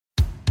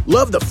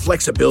Love the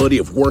flexibility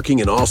of working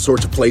in all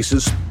sorts of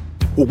places?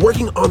 Well,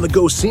 working on the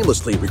go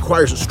seamlessly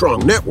requires a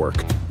strong network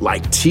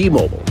like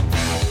T-Mobile.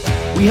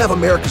 We have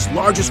America's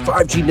largest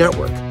 5G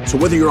network, so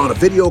whether you're on a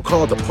video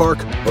call at the park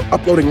or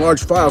uploading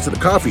large files at the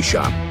coffee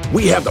shop,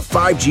 we have the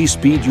 5G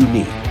speed you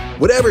need.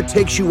 Whatever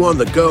takes you on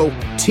the go,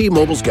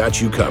 T-Mobile's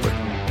got you covered.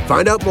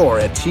 Find out more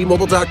at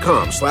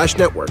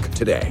T-Mobile.com/network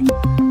today.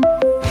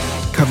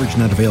 Coverage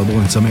not available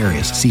in some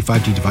areas. See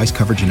 5G device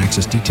coverage and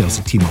access details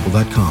at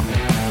T-Mobile.com.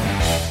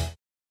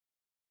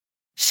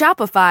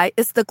 Shopify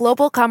is the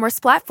global commerce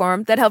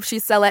platform that helps you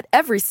sell at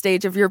every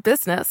stage of your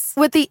business.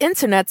 With the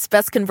internet's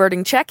best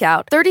converting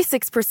checkout,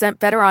 36%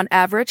 better on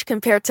average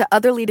compared to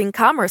other leading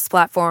commerce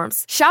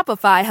platforms,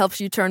 Shopify helps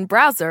you turn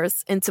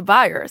browsers into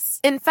buyers.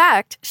 In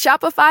fact,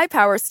 Shopify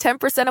powers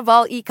 10% of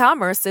all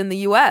e-commerce in the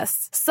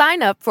U.S.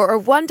 Sign up for a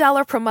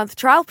 $1 per month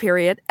trial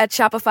period at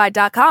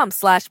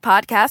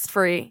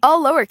shopify.com/podcastfree.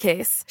 All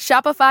lowercase,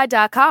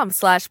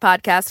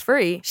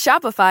 shopify.com/podcastfree,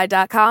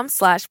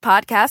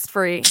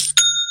 shopify.com/podcastfree.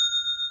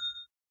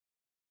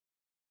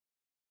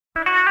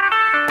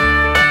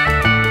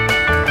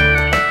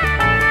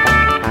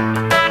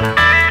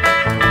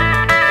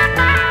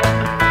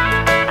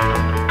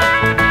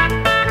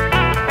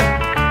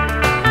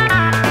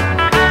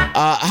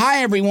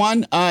 Hi,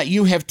 everyone.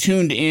 You have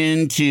tuned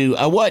in to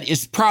what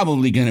is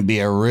probably going to be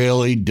a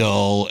really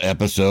dull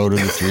episode of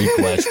the Three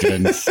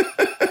Questions.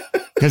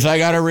 Because I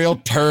got a real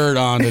turd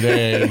on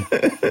today.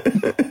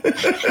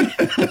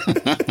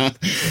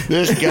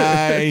 This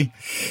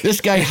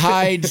guy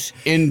hides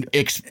in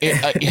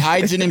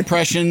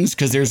impressions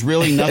because there's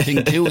really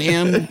nothing to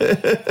him.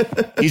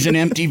 He's an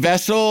empty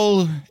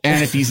vessel,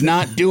 and if he's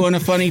not doing a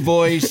funny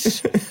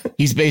voice,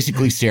 he's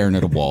basically staring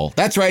at a wall.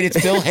 That's right,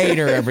 it's Bill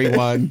Hader,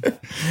 everyone.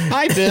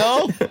 Hi,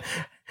 Bill.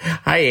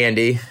 Hi,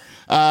 Andy.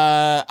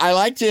 I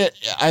like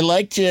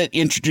to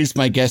introduce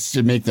my guests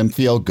to make them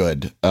feel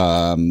good.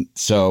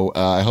 So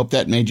I hope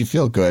that made you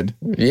feel good.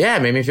 Yeah,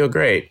 it made me feel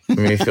great. It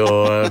made me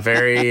feel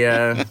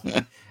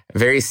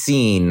very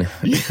seen.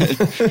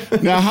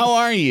 Now, how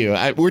are you?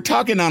 We're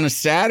talking on a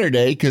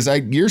Saturday because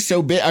you're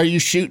so big. Are you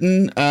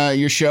shooting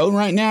your show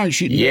right now? Are you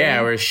shooting?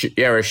 Yeah, we're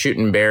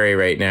shooting Barry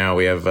right now.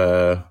 We have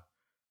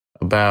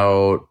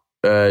about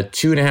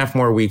 2.5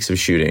 more weeks of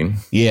shooting.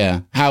 Yeah.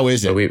 How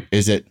is it?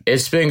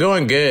 It's been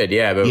going good.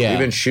 Yeah. But we've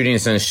been shooting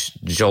since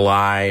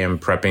July and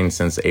prepping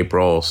since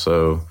April.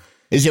 So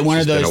is it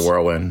been a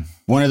whirlwind?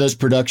 One of those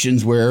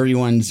productions where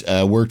everyone's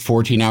worked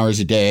 14 hours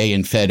a day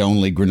and fed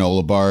only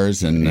granola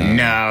bars and No.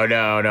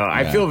 Yeah.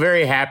 I feel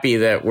very happy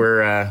that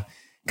we're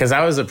because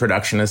I was a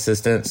production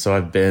assistant, so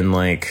I've been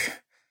like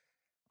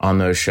on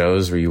those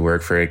shows where you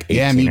work for like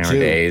 18-hour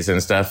days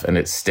and stuff, and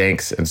it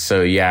stinks. And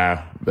so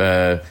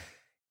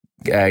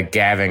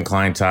Gavin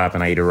Kleintop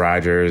and Aida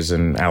Rogers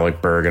and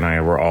Alec Berg and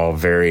I were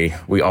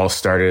we all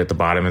started at the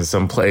bottom in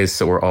some place.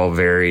 So we're all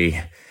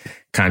very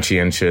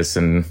conscientious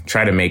and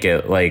try to make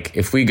it like,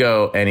 if we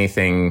go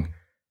anything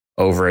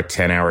over a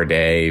 10-hour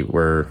day,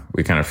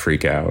 we kind of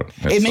freak out.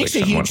 It makes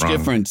a huge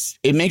difference.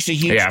 It makes a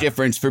huge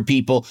difference for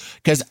people.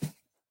 Cause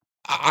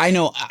I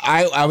know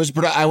I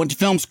went to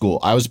film school.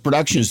 I was a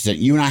production assistant.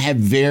 You and I have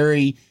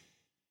very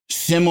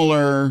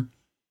similar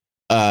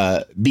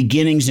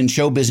beginnings in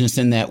show business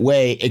in that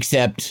way,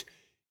 except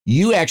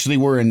you actually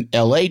were in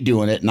LA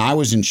doing it and I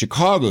was in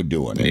Chicago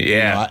doing it.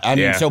 Yeah. I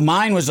mean, so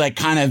mine was like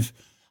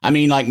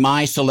like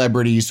my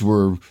celebrities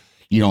were,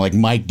 like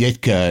Mike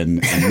Ditka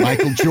and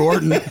Michael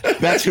Jordan.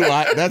 That's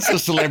the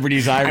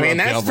celebrities I mean,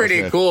 that's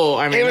pretty cool.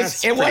 I mean, it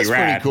was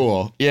pretty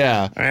cool.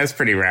 Yeah. That's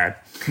pretty rad.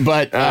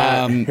 But,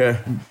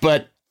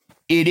 but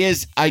it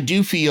is, I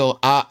do feel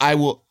I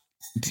will,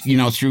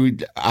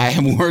 I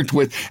have worked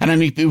with, and I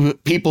mean,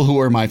 people who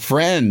are my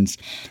friends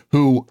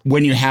who,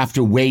 when you have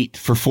to wait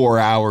for 4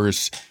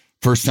 hours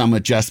for some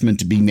adjustment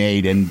to be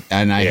made, and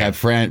I have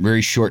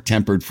very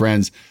short-tempered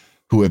friends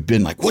who have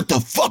been like, what the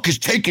fuck is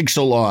taking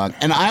so long?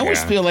 And I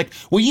always feel like,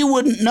 well, you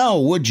wouldn't know,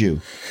 would you?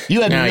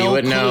 You have you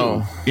wouldn't clue.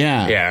 know.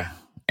 Yeah. Yeah.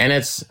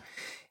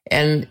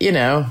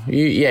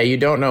 You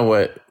don't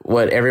know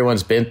what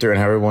everyone's been through and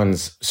how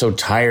everyone's so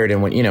tired.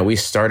 And when, we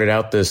started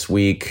out this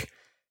week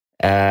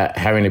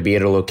having to be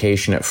at a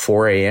location at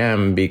 4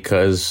 a.m.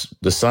 because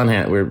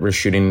we're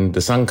shooting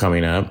the sun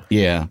coming up.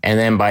 Yeah. And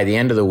then by the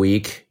end of the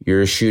week,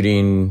 you're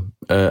shooting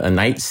a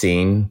night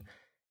scene,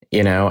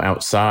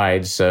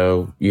 outside.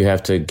 So you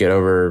have to get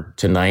over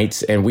to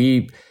nights. And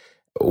we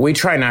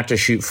try not to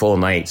shoot full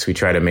nights. We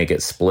try to make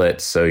it split.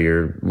 So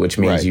which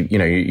means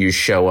you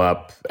show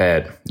up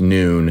at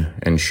noon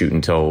and shoot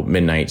until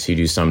midnight. So you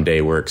do some day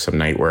work, some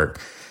night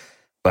work.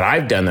 But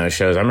I've done those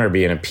shows. I remember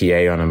being a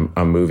PA on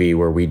a movie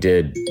where we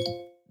did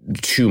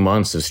 2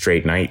 months of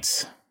straight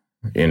nights,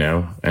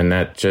 and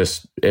that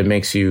just, it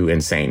makes you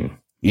insane.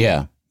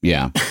 Yeah.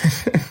 Yeah.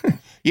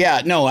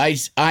 Yeah. No,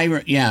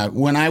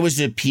 when I was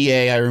a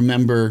PA, I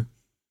remember,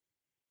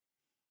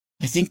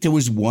 I think there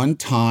was one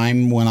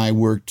time when I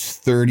worked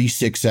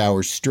 36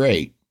 hours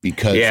straight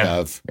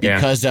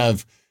because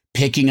of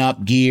picking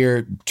up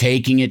gear,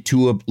 taking it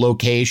to a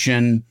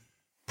location,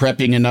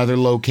 prepping another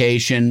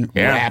location,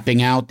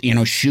 wrapping out,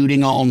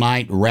 shooting all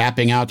night,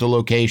 wrapping out the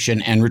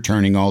location, and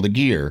returning all the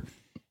gear.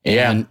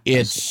 And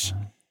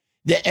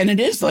and it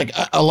is like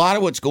a lot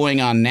of what's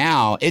going on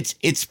now.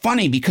 It's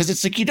funny because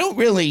it's like you don't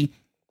really,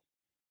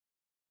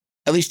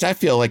 at least I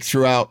feel like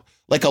throughout,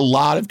 like a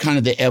lot of kind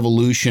of the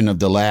evolution of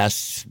the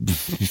last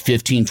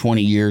 15,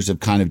 20 years of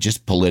kind of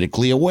just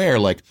politically aware,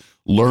 like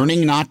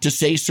learning not to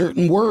say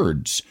certain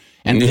words.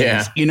 And,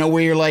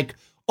 where you're like,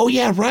 oh,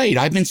 yeah, right.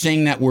 I've been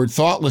saying that word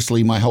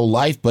thoughtlessly my whole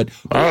life, but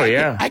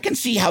I can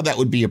see how that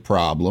would be a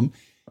problem.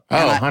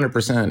 Oh,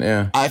 100%.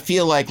 Yeah. I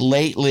feel like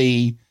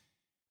lately,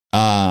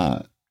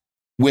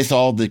 with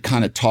all the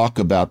kind of talk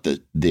about the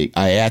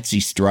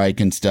IATSE strike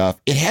and stuff,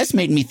 it has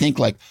made me think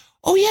like,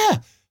 oh, yeah,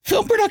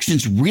 film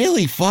production's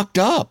really fucked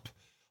up.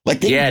 Like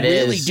they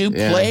really do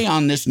play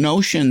on this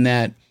notion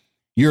that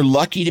you're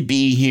lucky to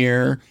be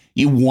here.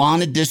 You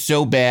wanted this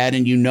so bad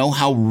and you know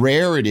how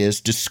rare it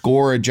is to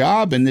score a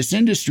job in this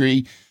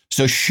industry.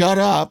 So shut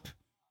up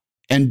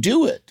and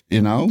do it,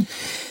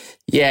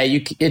 Yeah,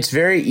 it's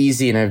very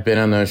easy. And I've been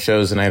on those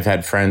shows and I've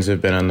had friends who've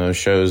been on those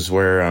shows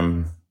where,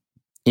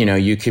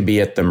 you could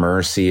be at the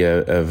mercy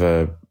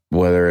of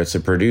whether it's a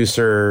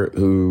producer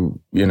who,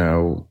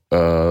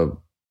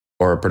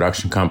 or a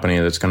production company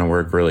that's going to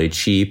work really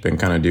cheap and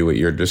kind of do what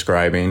you're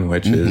describing,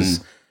 which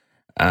is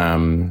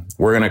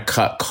we're going to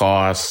cut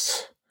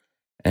costs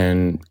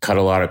and cut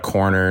a lot of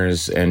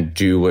corners and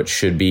do what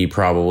should be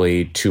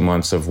probably 2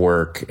 months of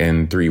work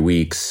in 3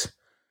 weeks,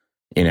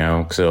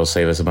 because it'll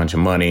save us a bunch of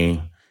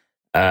money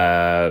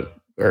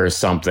or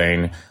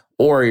something.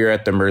 Or you're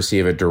at the mercy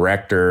of a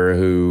director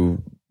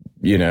who,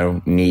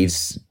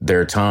 needs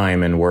their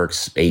time and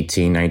works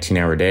 18,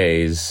 19-hour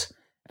days.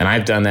 And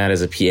I've done that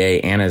as a PA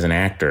and as an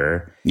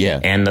actor.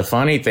 Yeah. And the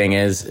funny thing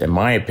is, in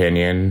my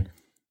opinion,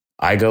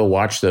 I go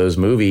watch those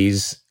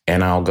movies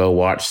and I'll go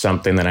watch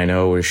something that I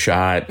know was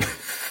shot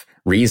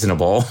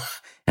reasonable.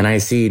 And I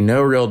see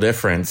no real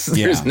difference.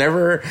 Yeah. There's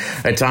never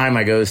a time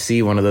I go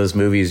see one of those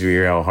movies where you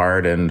hear how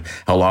hard and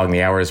how long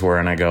the hours were.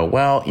 And I go,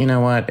 well, you know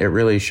what? It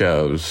really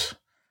shows.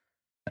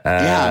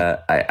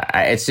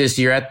 It's just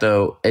you're at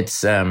the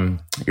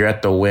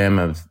whim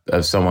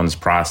of someone's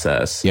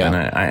process. Yeah. And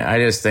I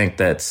just think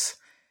that's,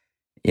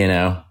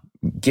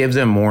 give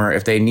them more.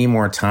 If they need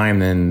more time,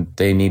 then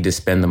they need to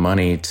spend the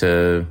money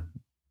to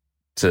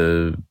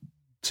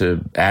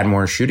add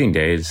more shooting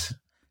days.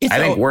 I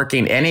think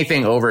working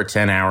anything over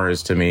 10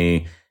 hours, to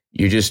me,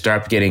 you just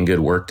start getting good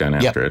work done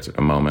after it's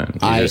a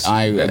moment.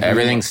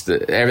 Everything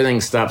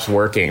stops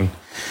working.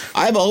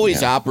 I've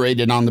always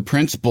operated on the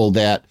principle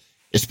that,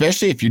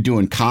 especially if you're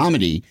doing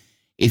comedy,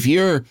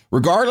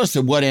 regardless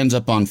of what ends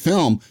up on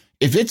film,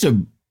 if it's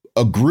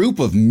a group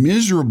of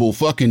miserable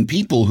fucking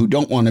people who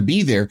don't want to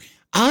be there,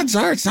 odds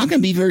are it's not going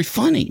to be very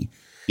funny.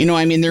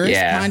 There is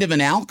kind of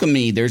an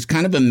alchemy. There's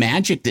kind of a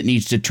magic that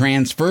needs to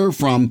transfer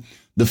from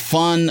the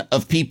fun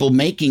of people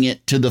making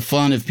it to the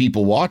fun of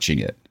people watching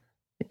it.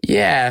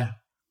 Yeah.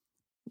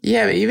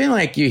 Yeah. Even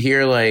like you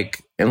hear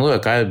and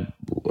look, I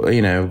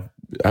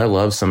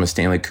love some of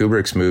Stanley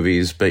Kubrick's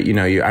movies, but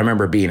I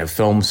remember being I'm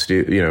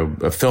still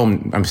a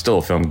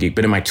film geek,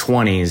 but in my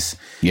 20s,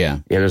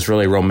 there's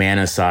really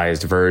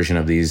romanticized version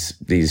of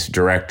these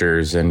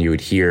directors. And you would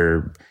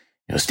hear,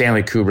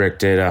 Stanley Kubrick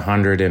did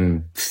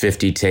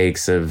 150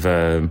 takes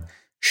of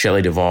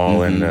Shelley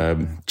Duvall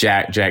and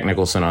Jack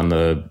Nicholson on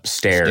the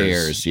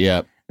stairs.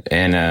 Yep.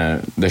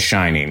 And The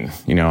Shining,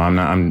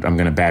 I'm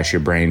going to bash your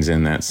brains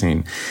in that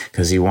scene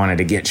because he wanted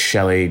to get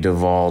Shelley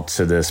Duvall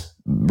to this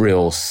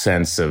real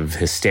sense of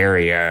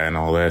hysteria and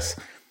all this.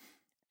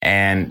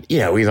 And,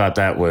 we thought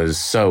that was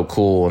so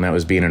cool. And that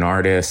was being an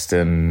artist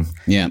and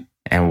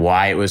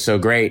why it was so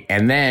great.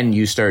 And then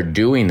you start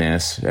doing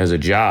this as a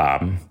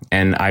job.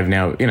 And I've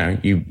now,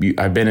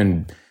 I've been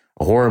in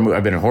horror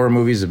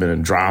movies, I've been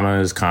in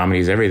dramas,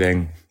 comedies,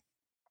 everything.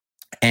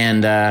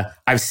 And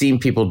I've seen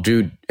people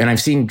and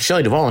I've seen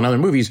Shelley Duvall in other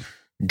movies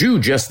do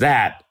just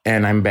that.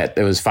 And I bet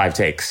it was 5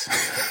 takes.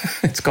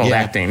 It's called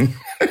acting.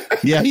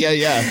 Yeah.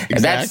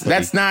 Exactly.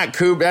 That's not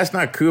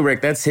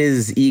Kubrick. That's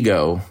his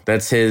ego.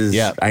 That's his.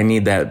 Yeah. I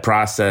need that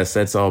process.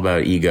 That's all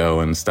about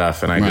ego and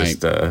stuff. And I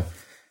just,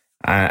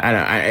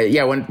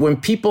 when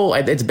people,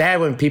 it's bad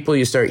when people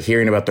you start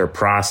hearing about their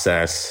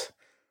process,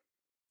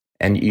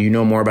 and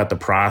more about the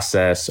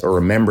process or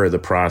remember the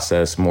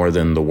process more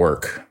than the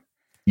work.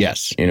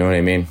 Yes. You know what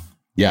I mean?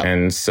 Yeah.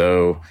 And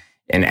so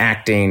in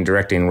acting,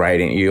 directing,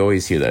 writing, you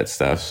always hear that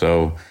stuff.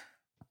 So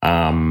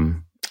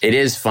it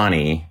is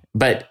funny.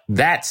 But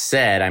that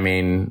said,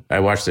 I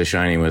watched The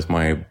Shining with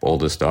my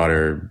oldest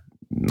daughter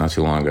not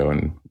too long ago,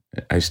 and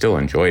I still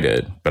enjoyed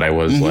it. But I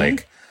was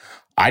like,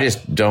 I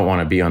just don't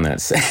want to be on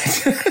that set.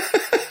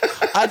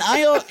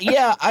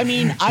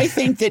 I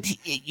think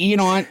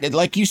that,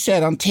 like you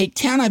said, on take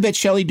 10, I bet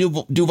Shelley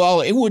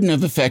Duvall, it wouldn't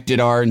have affected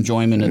our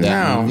enjoyment of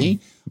that movie.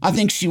 I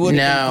think she would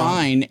have been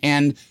fine.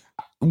 And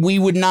we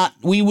would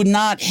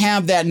not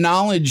have that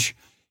knowledge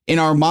in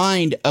our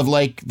mind of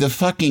like the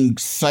fucking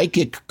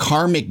psychic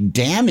karmic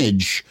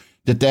damage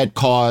that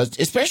caused,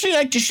 especially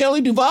like to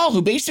Shelley Duvall,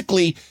 who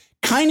basically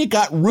kind of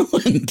got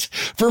ruined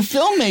for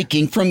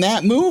filmmaking from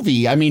that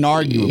movie. I mean,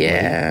 arguably.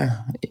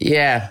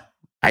 Yeah.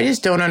 I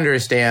just don't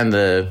understand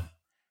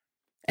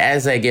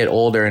as I get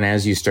older and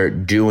as you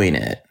start doing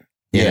it,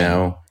 you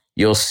know,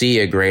 you'll see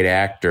a great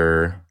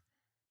actor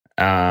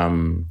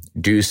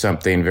do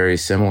something very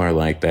similar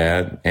like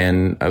that.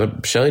 And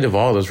Shelley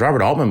Duvall, those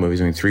Robert Altman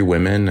movies, I mean, Three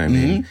Women, I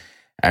mean,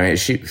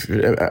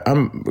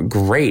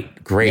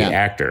 great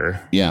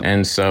actor. Yeah.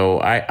 And so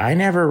I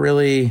never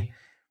really,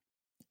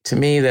 to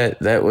me,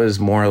 that was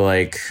more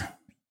like,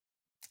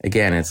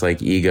 again, it's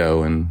like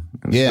ego and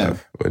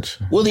stuff.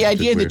 The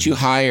idea that you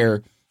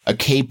hire a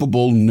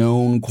capable,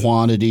 known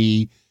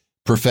quantity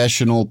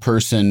professional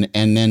person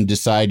and then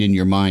decide in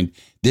your mind,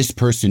 this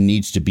person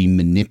needs to be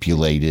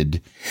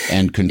manipulated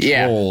and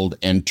controlled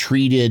and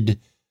treated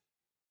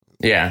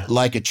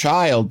like a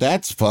child,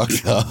 that's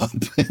fucked up.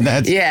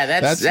 That's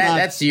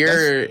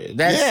your shit.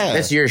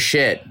 That's your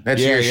shit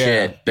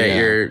that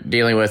you're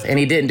dealing with. And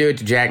he didn't do it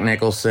to Jack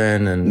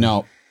Nicholson, and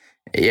no,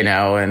 you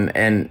know,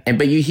 and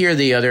but you hear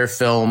the other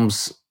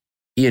films,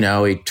 you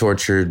know, he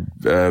tortured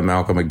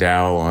Malcolm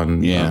McDowell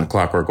on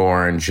Clockwork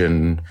Orange,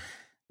 and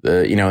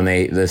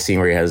the scene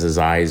where he has his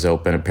eyes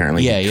open,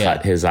 apparently he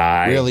cut his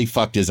eye, really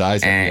fucked his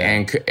eyes,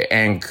 and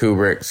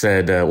Kubrick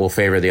said, "We'll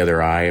favor the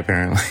other eye,"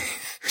 apparently.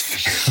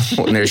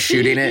 When they're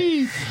shooting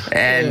it,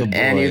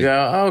 and you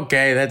go,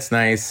 okay, that's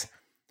nice,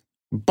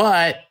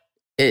 but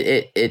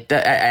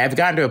I've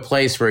gotten to a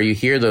place where you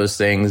hear those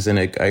things, and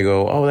I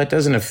go, oh, that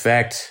doesn't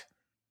affect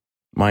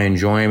my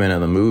enjoyment of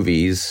the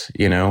movies.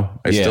 You know,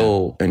 I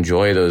still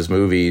enjoy those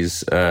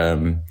movies,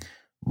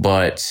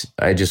 but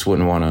I just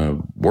wouldn't want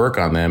to work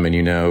on them. And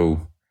you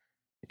know,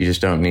 you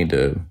just don't need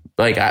to.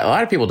 Like, a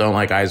lot of people don't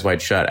like Eyes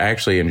Wide Shut. I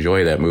actually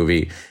enjoy that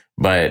movie.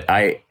 But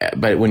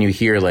when you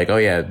hear like, oh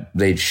yeah,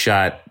 they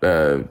shot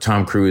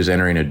Tom Cruise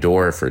entering a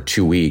door for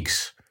 2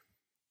 weeks,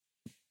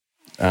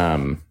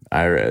 that's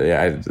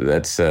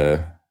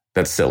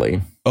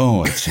silly.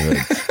 Oh, it's silly.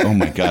 Oh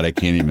my God, I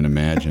can't even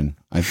imagine.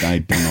 I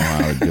don't know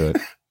how I'd do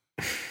it.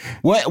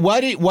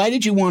 Why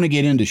did you want to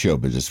get into show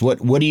business?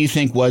 What do you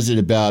think was it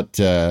about?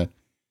 I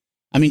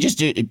mean,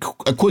 just a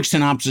quick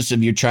synopsis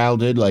of your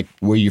childhood, like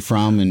where you're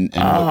from and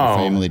what your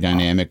family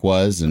dynamic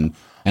was, and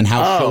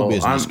how show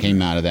business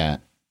came out of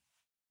that.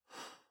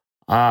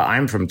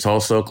 I'm from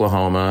Tulsa,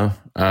 Oklahoma.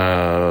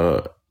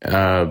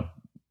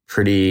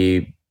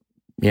 Pretty,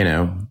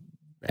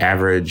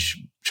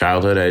 average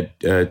childhood. I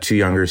had 2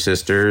 younger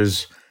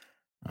sisters.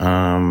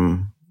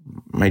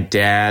 My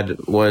dad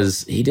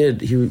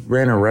he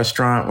ran a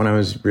restaurant when I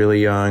was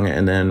really young,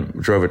 and then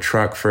drove a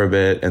truck for a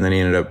bit, and then he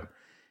ended up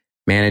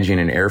managing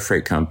an air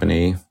freight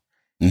company.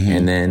 Mm-hmm.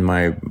 And then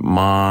my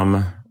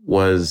mom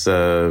was,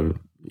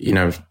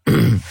 was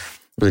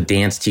a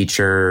dance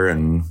teacher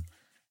and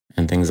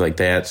things like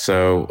that.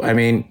 So, I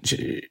mean,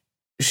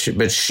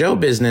 but show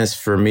business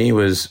for me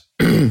was,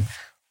 it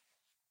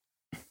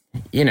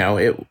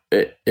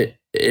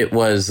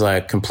was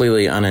like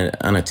completely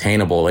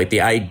unattainable. Like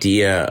the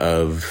idea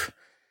of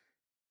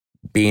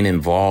being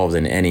involved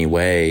in any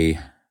way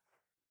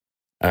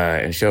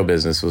in show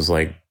business was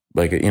like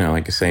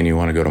saying you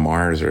want to go to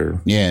Mars or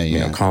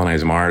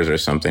colonize Mars or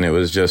something. It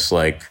was just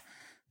like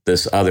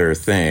this other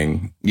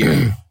thing.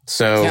 Yeah.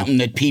 So something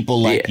that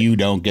people like you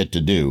don't get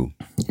to do.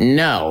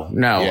 No.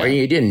 Yeah. Or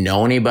you didn't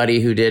know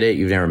anybody who did it.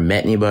 You've never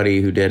met anybody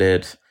who did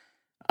it.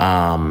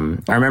 I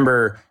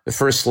remember the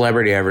first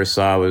celebrity I ever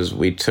saw was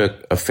we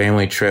took a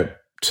family trip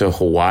to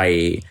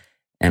Hawaii,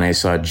 and I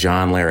saw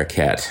John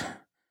Larroquette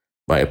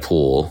by a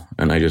pool,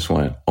 and I just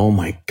went, oh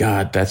my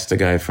God, that's the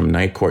guy from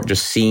Night Court.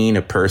 Just seeing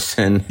a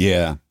person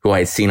who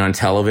I'd seen on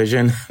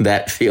television,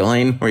 that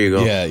feeling where you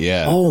go,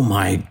 oh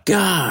my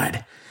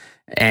God.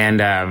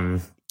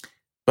 And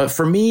but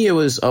for me, it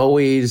was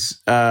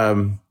always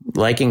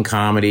liking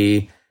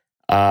comedy,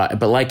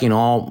 but liking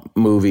all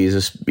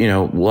movies,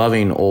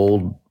 loving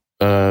old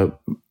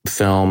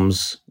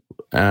films,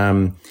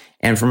 and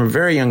from a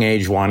very young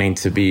age wanting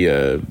to be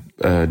a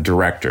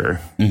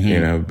director.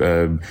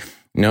 Mm-hmm.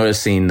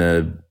 Noticing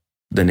the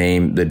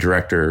name, the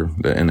director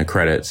in the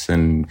credits,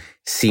 and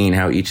seeing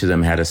how each of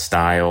them had a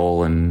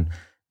style, and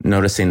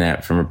noticing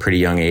that from a pretty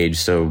young age.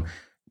 So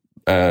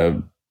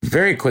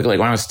very quickly, like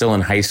when I was still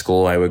in high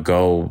school, I would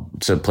go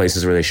to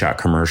places where they shot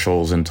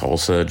commercials in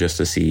Tulsa just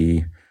to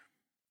see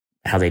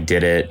how they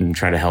did it and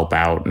try to help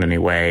out in any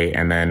way.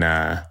 And then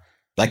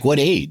like what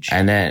age?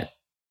 And then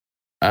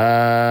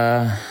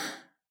like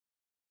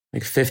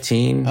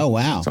 15. Oh,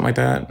 wow. Something like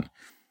that.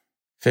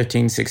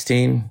 15,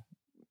 16.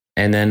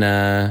 And then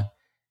and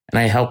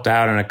I helped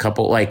out on a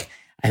couple, like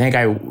I think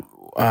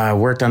I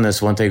worked on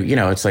this one thing,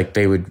 it's like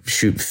they would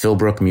shoot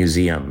Philbrook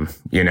Museum,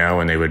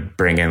 and they would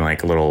bring in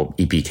like a little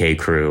EPK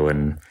crew,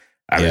 and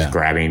I was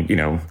grabbing,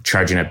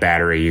 charging up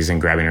batteries and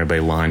grabbing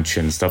everybody lunch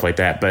and stuff like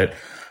that. But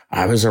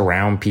I was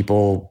around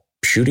people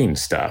shooting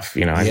stuff,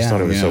 I just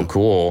thought it was so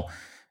cool.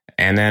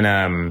 And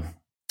then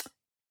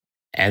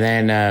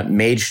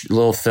made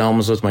little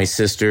films with my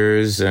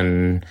sisters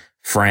and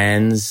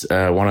friends.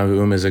 One of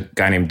whom is a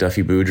guy named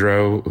Duffy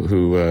Boudreaux,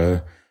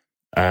 who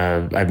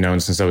I've known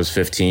since I was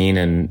 15,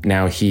 and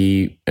now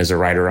he is a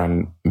writer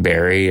on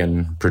Barry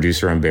and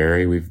producer on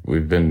Barry.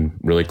 We've been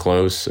really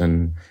close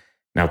and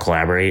now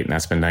collaborate, and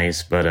that's been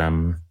nice. But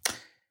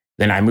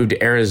then I moved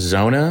to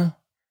Arizona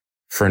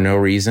for no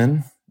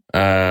reason.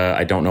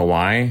 I don't know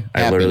why. Happens.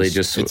 I literally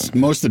just it's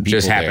most of the people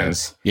just there.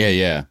 happens.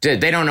 Yeah.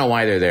 They don't know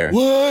why they're there.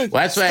 What?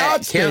 Well, that's why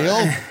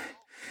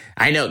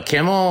I know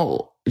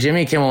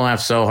Jimmy Kimmel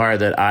laughed so hard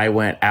that I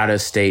went out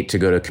of state to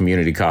go to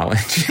community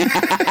college.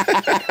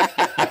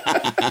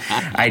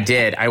 I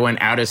did. I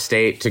went out of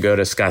state to go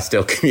to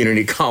Scottsdale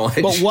Community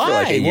College. But why? For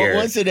like a year.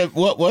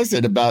 What was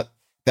it about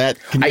that?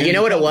 You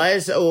know what it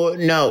was? Oh,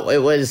 no,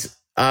 it was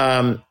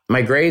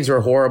my grades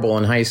were horrible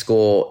in high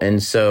school,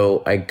 and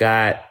so I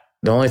got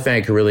the only thing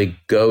I could really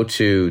go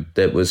to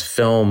that was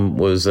film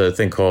was a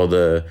thing called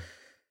the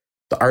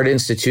Art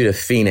Institute of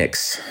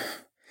Phoenix,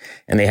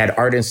 and they had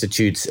art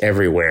institutes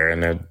everywhere,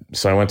 and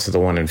so I went to the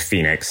one in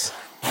Phoenix.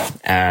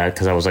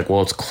 Because I was like,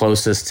 well, it's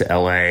closest to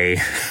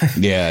LA.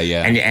 Yeah.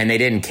 And they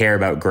didn't care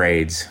about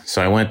grades. So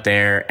I went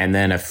there, and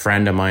then a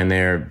friend of mine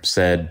there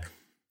said,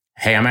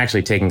 hey, I'm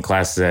actually taking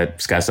classes at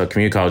Scottsdale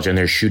Community College, and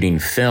they're shooting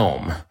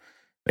film.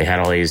 They had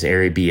all these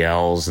Arri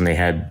BLs, and they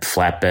had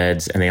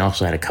flatbeds, and they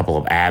also had a couple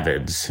of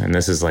Avids. And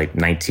this is like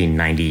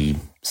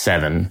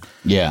 1997.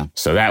 Yeah.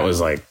 So that was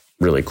like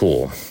really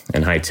cool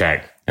and high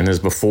tech. And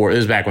this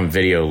was back when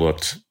video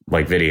looked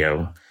like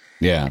video.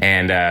 Yeah.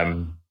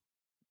 And,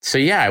 so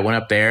yeah, I went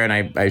up there and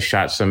I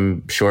shot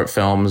some short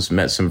films,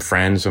 met some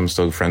friends who I'm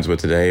still friends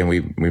with today, and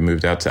we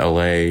moved out to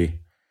LA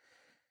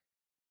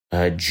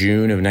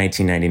June of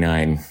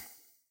 1999.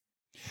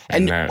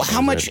 And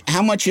how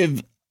much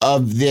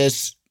of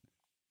this,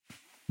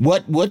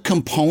 what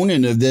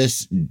component of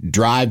this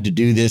drive to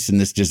do this and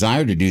this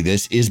desire to do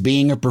this is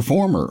being a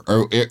performer,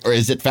 or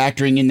is it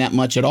factoring in that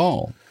much at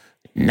all?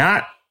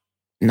 No,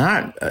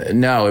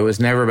 it was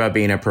never about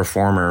being a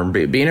performer.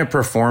 Being a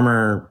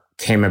performer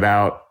came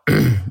about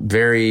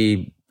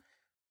very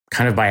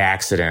kind of by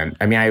accident.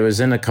 I mean, I was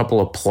in a couple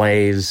of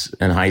plays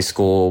in high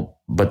school,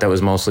 but that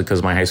was mostly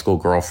because my high school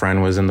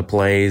girlfriend was in the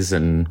plays,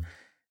 and it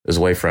was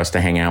a way for us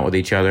to hang out with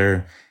each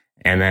other.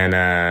 And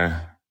then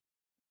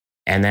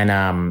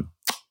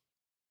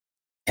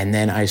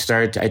I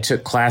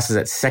took classes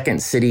at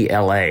Second City,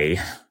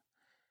 LA.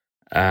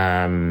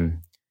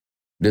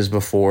 This is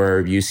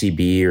before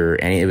UCB or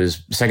it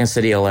was Second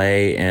City,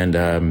 LA, and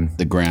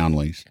the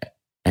Groundlings.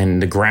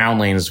 And the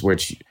Groundlings,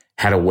 which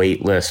had a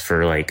wait list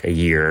for like a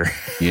year.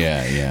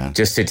 Yeah.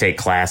 Just to take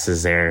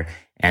classes there.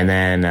 And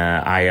then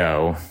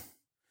IO,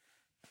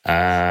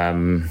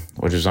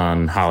 which is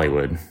on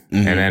Hollywood.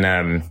 Mm-hmm. And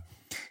then,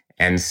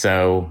 and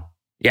so,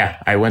 yeah,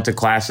 I went to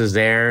classes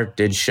there,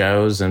 did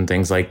shows and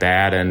things like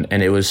that. And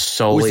it was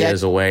solely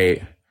as a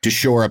way to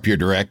shore up your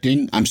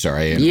directing. I'm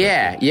sorry.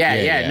 Yeah.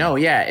 No,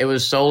 it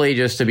was solely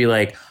just to be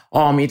like,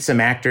 oh, I'll meet some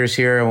actors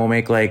here and we'll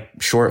make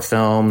like short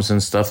films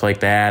and stuff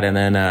like that. And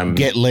then,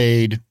 get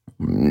laid.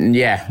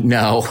 Yeah,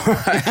 no.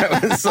 I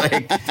was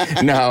like,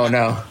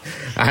 no.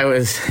 I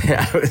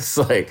was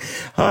like,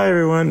 hi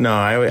everyone. No,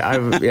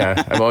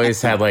 I've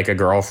always had like a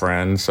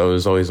girlfriend, so it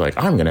was always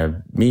like, I'm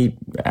gonna meet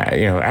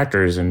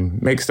actors and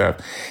make stuff,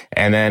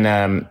 and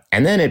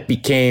then it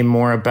became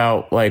more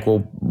about like,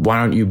 well,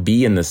 why don't you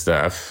be in the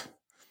stuff?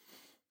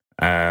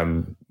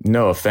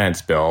 No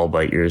offense, Bill,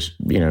 but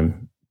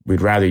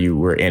we'd rather you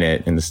were in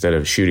it instead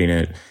of shooting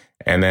it,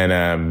 and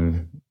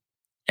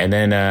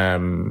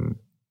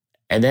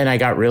then I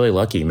got really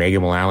lucky.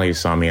 Megan Mullally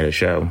saw me at a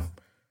show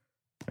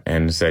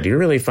and said, "You're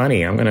really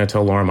funny. I'm going to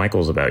tell Laura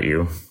Michaels about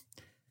you."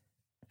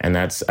 And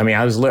I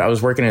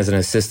was working as an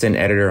assistant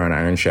editor on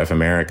Iron Chef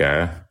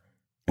America.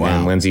 Wow.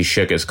 And Lindsay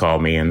Shookus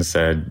called me and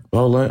said,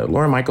 "Well,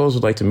 Laura Michaels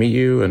would like to meet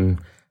you." And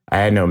I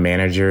had no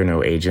manager,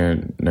 no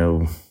agent,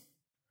 no.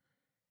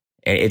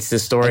 It's the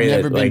story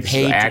I've never that been like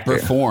paid to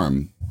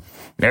perform.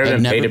 Never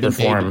been paid to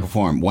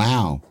perform.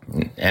 Wow.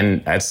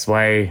 And that's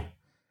why.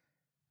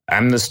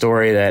 I'm the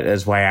story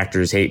that's why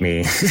actors hate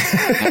me.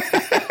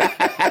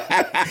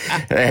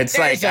 It's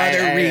there's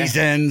other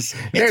reasons.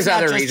 There's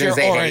other just reasons your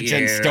they origin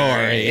hate you.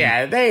 Story.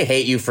 Yeah, they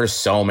hate you for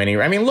so many.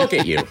 I mean, look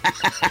at you.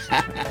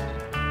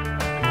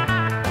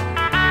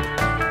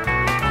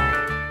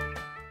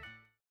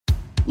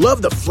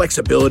 Love the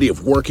flexibility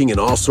of working in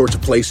all sorts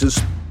of places?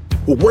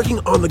 Well, working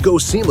on the go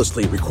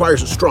seamlessly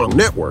requires a strong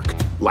network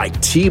like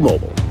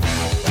T-Mobile.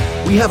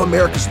 We have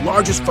America's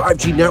largest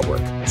 5G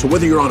network, so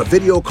whether you're on a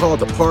video call at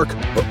the park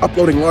or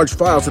uploading large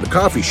files at the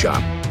coffee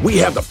shop, we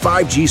have the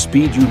 5G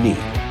speed you need.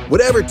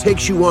 Whatever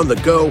takes you on the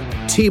go,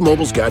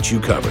 T-Mobile's got you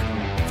covered.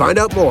 Find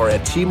out more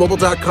at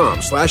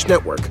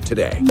T-Mobile.com/network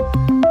today.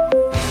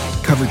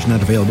 Coverage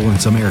not available in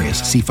some areas.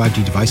 See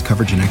 5G device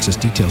coverage and access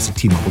details at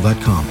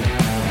T-Mobile.com.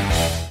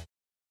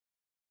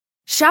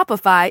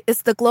 Shopify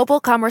is the global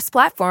commerce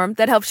platform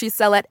that helps you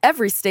sell at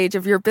every stage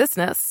of your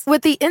business.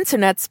 With the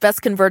internet's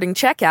best converting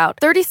checkout,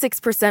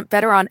 36%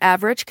 better on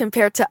average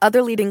compared to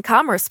other leading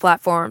commerce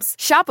platforms,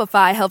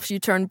 Shopify helps you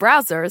turn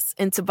browsers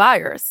into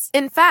buyers.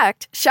 In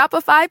fact,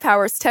 Shopify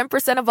powers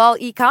 10% of all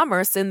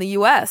e-commerce in the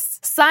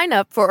U.S. Sign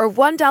up for a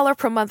 $1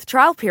 per month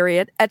trial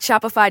period at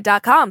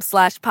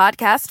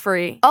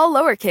shopify.com/podcastfree. All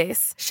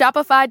lowercase,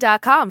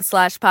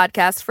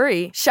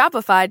 shopify.com/podcastfree,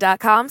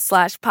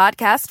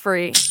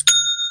 shopify.com/podcastfree.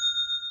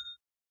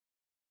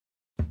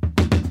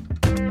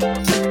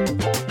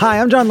 Hi,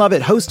 I'm John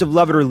Lovett, host of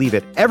Love It or Leave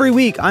It. Every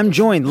week, I'm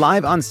joined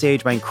live on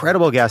stage by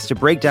incredible guests to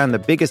break down the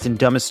biggest and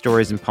dumbest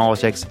stories in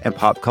politics and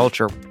pop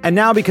culture. And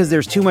now, because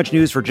there's too much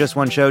news for just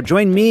one show,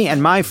 join me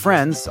and my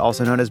friends,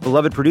 also known as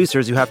beloved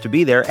producers who have to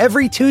be there,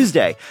 every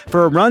Tuesday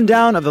for a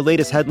rundown of the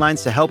latest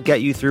headlines to help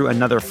get you through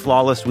another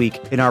flawless week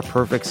in our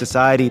perfect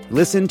society.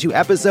 Listen to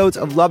episodes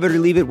of Love It or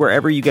Leave It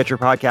wherever you get your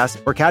podcasts,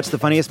 or catch the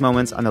funniest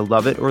moments on the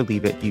Love It or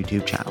Leave It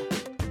YouTube channel.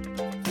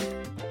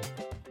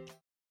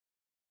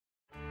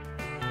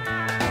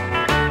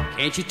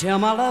 Can't you tell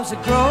my love's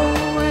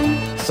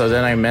a-growing? So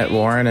then I met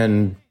Lauren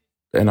and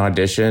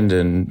auditioned,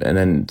 and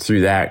then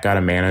through that got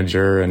a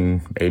manager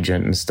and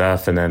agent and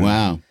stuff. And then,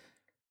 wow.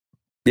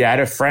 Yeah, I had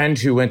a friend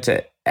who went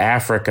to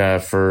Africa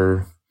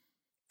for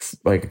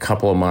like a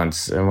couple of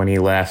months. And when he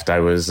left, I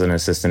was an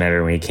assistant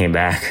editor. When he came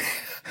back,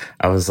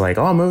 I was like,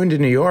 oh, I'm moving to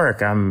New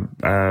York. I'm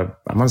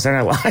on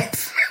Saturday Night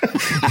Live.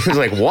 He was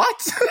like,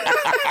 what?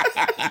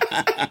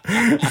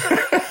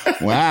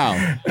 Wow.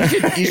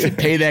 You should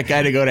pay that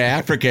guy to go to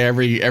Africa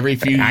every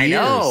few years. I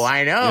know.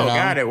 You know?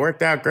 God, it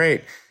worked out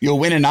great. You'll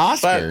win an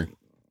Oscar.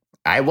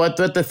 But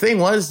the thing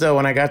was, though,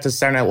 when I got to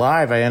Saturday Night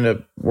Live, I ended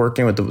up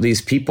working with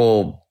these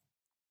people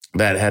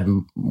that had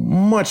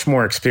much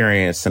more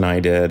experience than I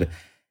did.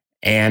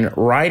 And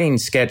writing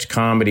sketch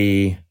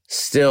comedy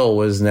still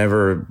was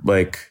never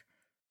like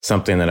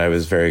something that I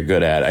was very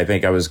good at. I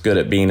think I was good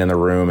at being in the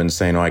room and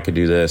saying, oh, I could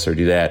do this or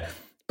do that.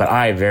 But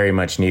I very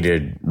much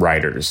needed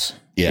writers.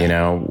 Yeah. You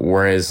know,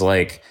 whereas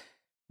like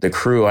the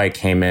crew I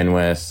came in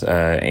with,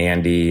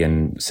 Andy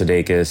and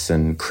Sudeikis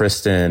and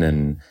Kristen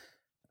and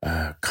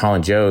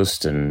Colin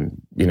Jost and,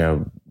 you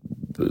know,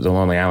 the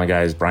Lonely Island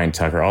guys, Brian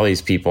Tucker, all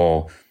these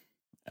people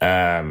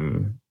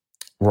were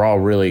all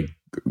really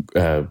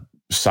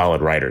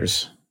solid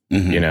writers.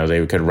 Mm-hmm. You know,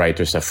 they could write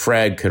their stuff.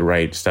 Fred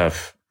Armisen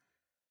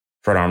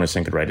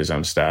could write his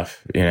own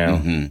stuff, you know.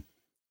 Mm-hmm.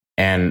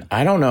 And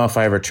I don't know if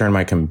I ever turned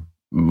I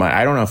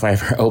don't know if I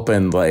ever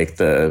opened like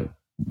the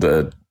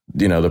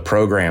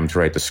program to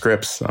write the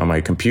scripts on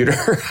my computer.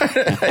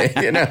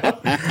 You know,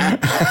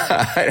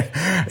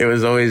 it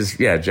was always,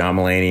 John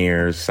Mulaney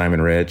or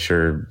Simon Rich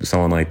or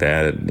someone like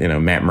that, you know,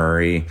 Matt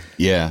Murray.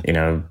 Yeah. You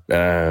know,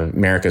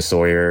 America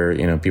Sawyer,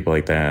 you know, people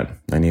like that.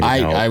 I needed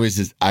help. I was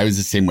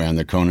the same way on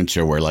the Conan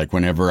show, where like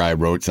whenever I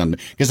wrote something,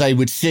 because I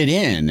would sit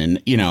in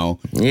and, you know,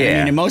 I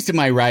mean, most of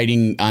my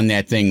writing on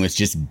that thing was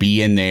just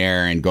being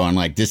there and going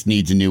like, this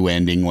needs a new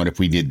ending. What if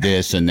we did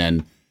this? And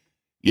then,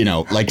 you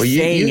know, like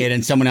saying it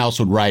and someone else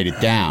would write it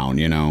down,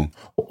 you know?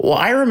 Well,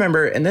 I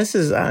remember, and this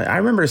is, I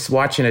remember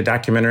watching a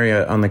documentary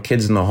on the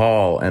Kids in the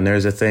Hall, and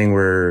there's a thing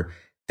where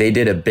they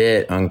did a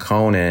bit on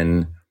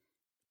Conan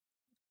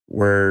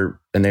and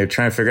they're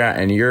trying to figure out,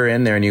 and you're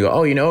in there and you go,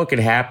 oh, you know what could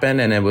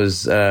happen? And it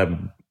was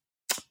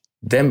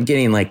them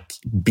getting like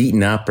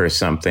beaten up or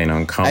something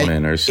on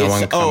Conan or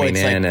someone coming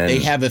in. Like and they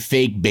have a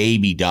fake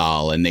baby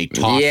doll and they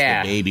toss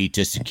the baby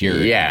to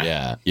security.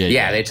 Yeah,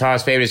 they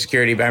toss baby to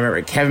security. But I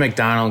remember Kevin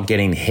McDonald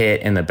getting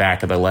hit in the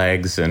back of the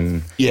legs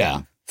and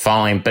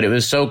falling. But it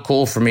was so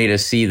cool for me to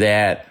see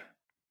that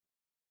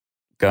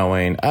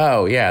going,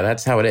 oh, yeah,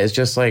 that's how it is.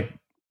 Just like,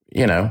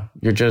 you know,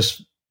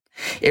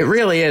 it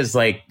really is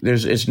like,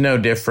 it's no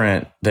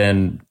different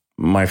than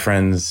my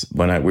friends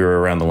when we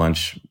were around the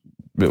lunch.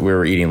 We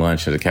were eating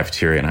lunch at a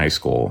cafeteria in high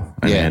school.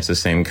 I mean, it's the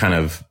same kind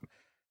of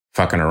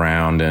fucking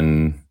around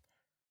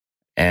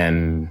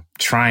and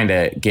trying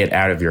to get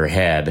out of your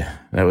head.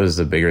 That was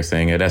the bigger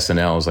thing at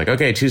SNL. It was like,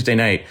 okay, Tuesday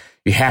night,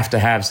 you have to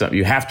have something.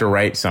 You have to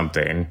write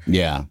something.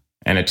 Yeah.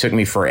 And it took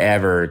me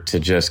forever to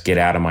just get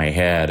out of my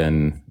head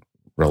and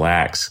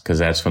relax, because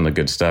that's when the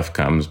good stuff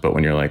comes. But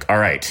when you're like, all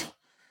right,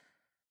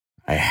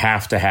 I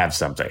have to have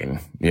something,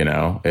 you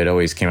know, it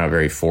always came out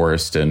very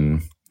forced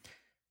and,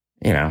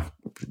 you know,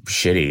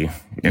 shitty,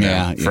 you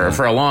know,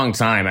 for a long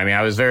time. I mean,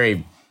 I was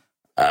very,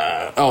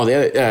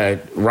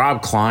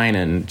 Rob Klein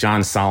and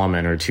John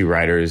Solomon are two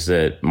writers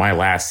that my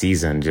last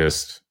season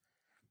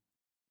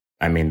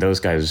I mean, those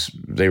guys,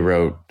 they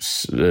wrote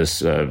this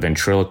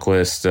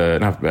ventriloquist,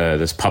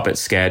 this puppet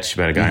sketch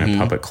about a guy in a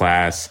puppet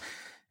class.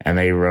 And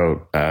they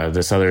wrote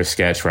this other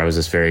sketch where I was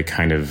this very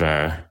kind of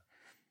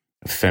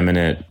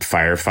effeminate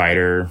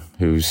firefighter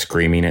who's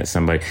screaming at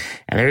somebody.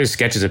 And there's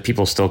sketches that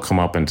people still come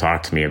up and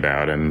talk to me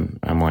about. And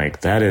I'm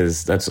like,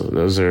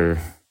 those are,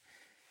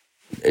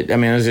 I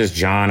mean, it was just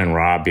John and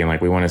Rob being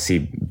like, we want to see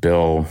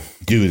Bill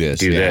do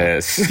this.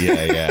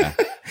 Yeah.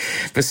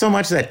 But so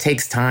much of that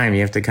takes time.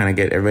 You have to kind of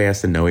everybody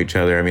has to know each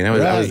other. I mean,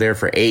 I was there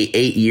for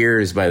eight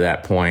years by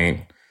that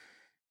point,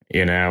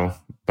 you know.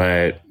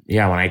 But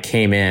yeah, when I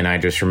came in, I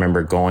just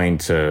remember going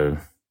to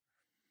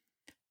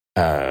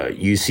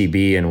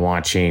UCB and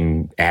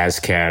watching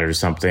ASCAT or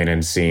something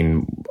and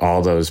seeing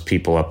all those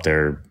people up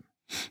there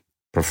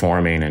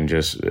performing and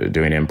just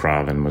doing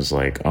improv, and was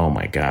like, oh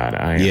my God,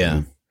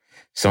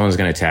 someone's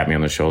going to tap me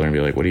on the shoulder and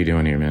be like, what are you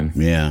doing here, man?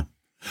 Yeah.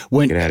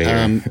 Get out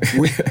of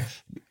here.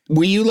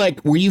 Were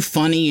you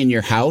funny in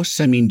your house?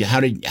 I mean, how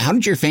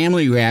did your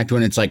family react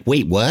when it's like,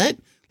 wait, what?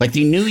 Like,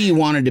 they knew you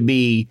wanted to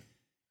be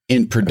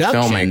in production,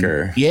 a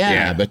filmmaker.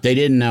 Yeah, but they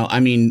didn't know.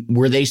 I mean,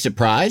 were they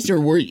surprised, or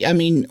were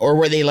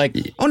they like,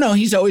 oh no,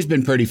 he's always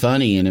been pretty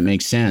funny and it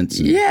makes sense?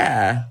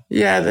 Yeah.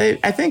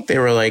 I think they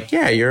were like,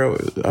 yeah,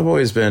 I've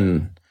always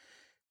been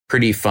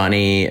pretty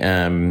funny.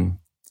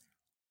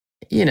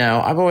 You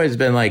know, I've always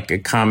been like a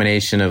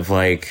combination of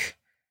like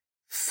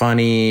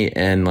funny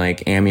and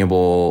like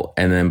amiable,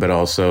 and then but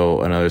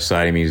also another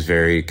side of me is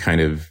very kind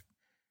of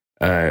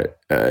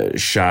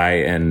shy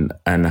and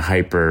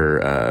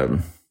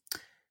hyper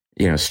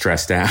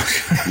stressed out.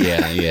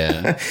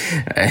 Yeah.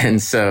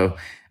 And so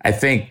I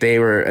think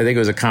it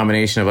was a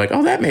combination of like,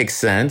 oh, that makes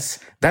sense.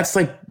 That's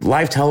like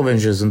live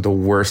television isn't the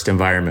worst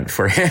environment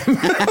for him.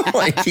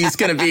 Like he's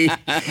gonna be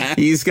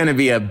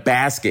a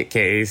basket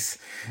case.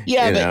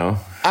 Yeah, but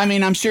I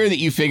mean, I'm sure that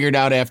you figured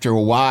out after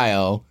a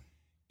while,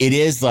 it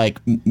is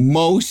like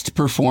most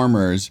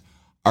performers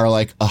are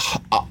like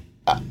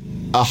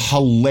a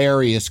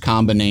hilarious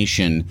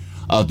combination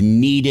of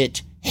need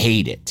it,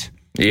 hate it.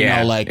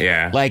 Yeah,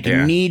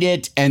 need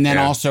it, and then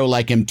also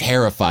like am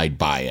terrified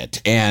by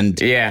it. And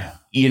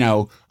you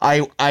know,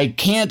 I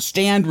can't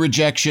stand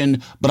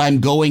rejection, but I'm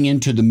going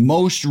into the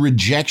most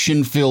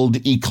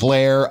rejection-filled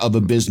eclair of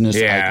a business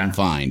I can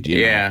find.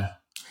 You know?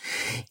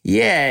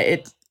 Yeah.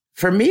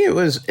 For me, it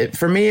was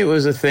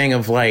a thing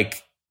of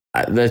like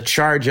the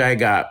charge I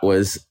got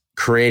was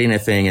creating a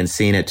thing and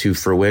seeing it to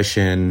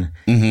fruition.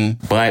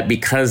 Mm-hmm. But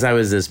because I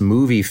was this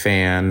movie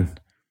fan,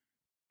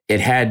 it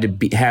had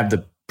to have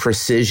the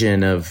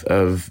precision of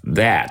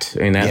that.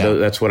 I mean,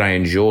 that's what I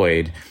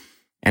enjoyed.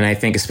 And I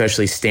think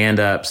especially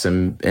stand-ups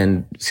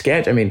and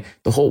sketch, I mean,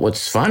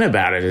 what's fun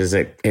about it is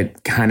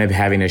it kind of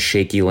having a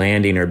shaky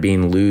landing or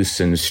being loose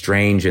and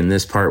strange, and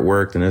this part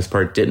worked and this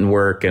part didn't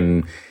work,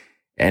 and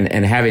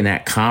having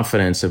that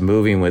confidence of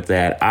moving with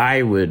that.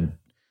 I would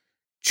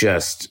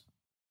just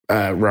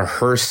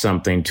rehearse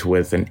something to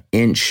with an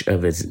inch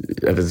of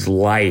his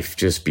life,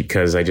 just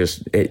because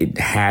it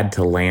had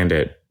to land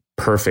it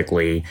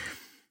perfectly.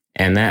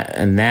 And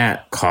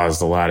that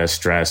caused a lot of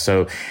stress.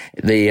 So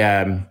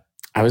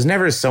I was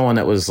never someone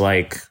that was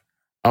like,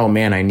 oh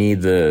man, I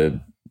need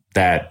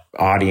that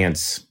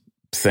audience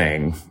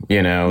thing,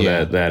 you know,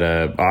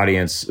 that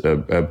audience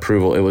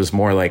approval. It was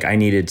more like I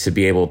needed to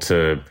be able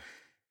to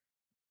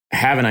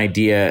have an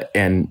idea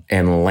and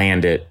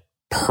land it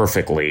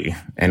perfectly.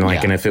 And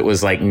like, and if it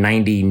was like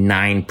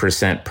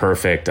 99%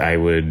 perfect, I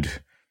would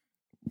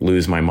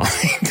lose my mind.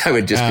 I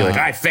would just be like,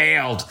 I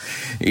failed,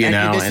 you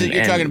know.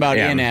 You're talking about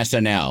in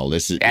SNL.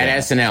 This is at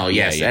SNL,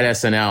 yes, at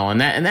SNL,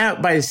 and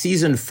that by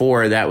season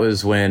 4, that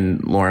was when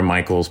Lorne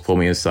Michaels pulled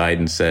me aside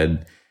and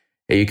said,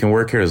 "Hey, you can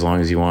work here as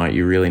long as you want.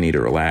 You really need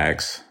to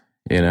relax.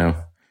 You know,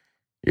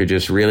 you're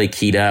just really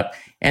keyed up."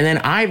 And then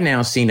I've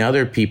now seen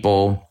other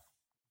people,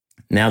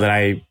 now that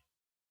I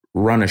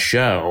run a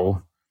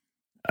show,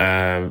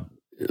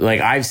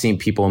 like I've seen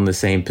people in the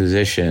same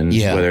position,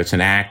 whether it's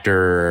an actor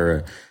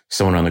or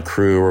someone on the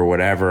crew or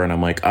whatever. And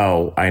I'm like,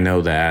 oh, I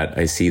know that.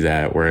 I see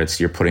that, where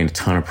you're putting a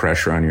ton of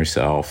pressure on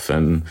yourself,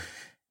 and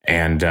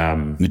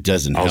it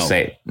doesn't help. I'll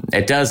say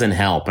it doesn't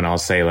help. And I'll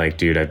say, like,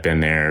 dude, I've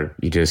been there.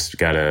 You just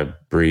got to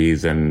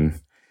breathe and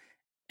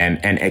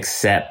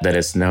accept that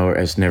it's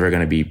never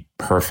going to be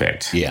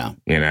perfect. Yeah.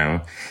 You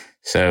know?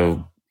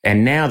 So,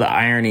 and now the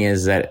irony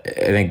is that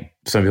I think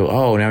some people,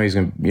 oh, now he's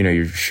going to, you know,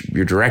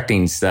 you're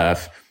directing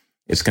stuff.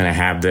 It's going to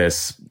have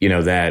this, you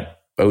know, that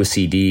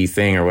OCD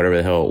thing or whatever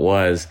the hell it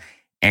was.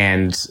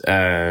 And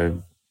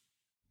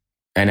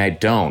I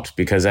don't,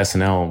 because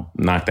SNL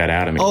knocked that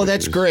out of me. Oh,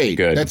 that's great.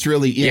 Good. That's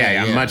really,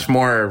 I'm much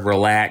more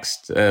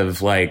relaxed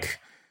of like,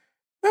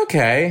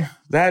 okay,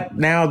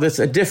 that's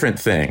a different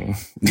thing.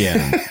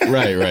 Yeah.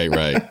 Right.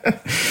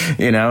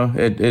 You know,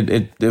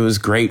 it was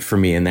great for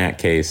me in that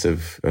case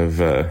of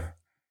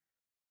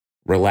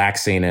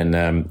relaxing. And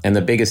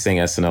the biggest thing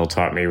SNL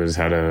taught me was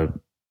how to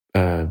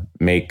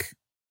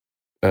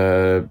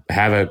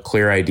have a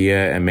clear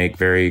idea and make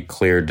very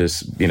clear,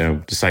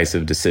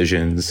 decisive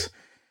decisions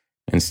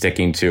and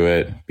sticking to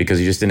it, because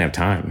you just didn't have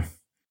time.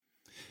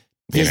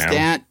 That's,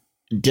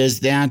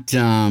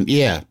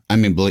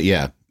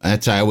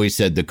 I always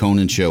said the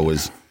Conan show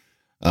was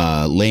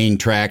laying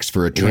tracks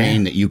for a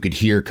train that you could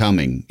hear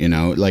coming, you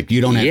know, like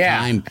you don't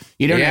have time.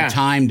 You don't have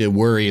time to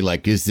worry,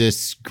 like, is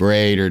this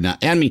great or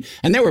not? I mean,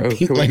 and there were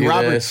people like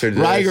Robert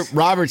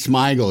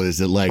Smigel is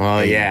like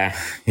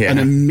an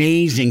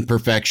amazing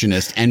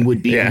perfectionist, and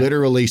would be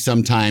literally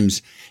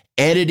sometimes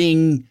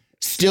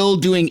still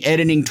doing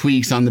editing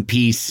tweaks on the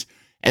piece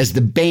as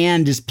the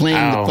band is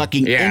playing the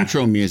fucking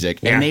intro music,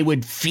 and they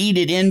would feed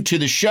it into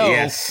the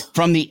show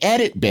from the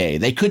edit bay.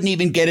 They couldn't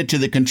even get it to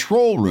the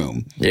control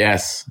room.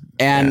 Yes.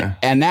 And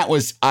that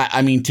was,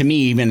 I mean, to me,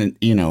 even,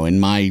 you know,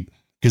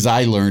 because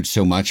I learned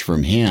so much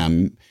from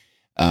him,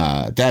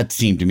 that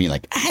seemed to me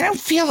like, I don't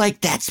feel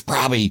like that's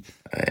probably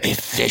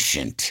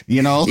efficient,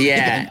 you know?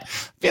 Yeah. I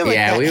feel like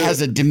that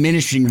has a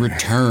diminishing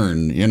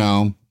return, you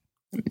know?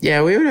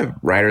 Yeah, we would have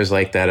writers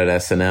like that at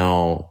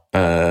SNL.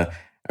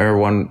 Or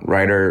one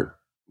writer,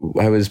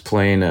 I was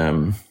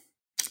playing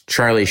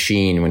Charlie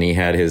Sheen when he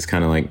had his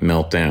kind of like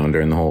meltdown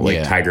during the whole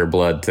like Tiger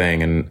Blood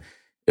thing. And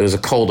it was a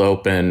cold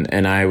open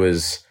and I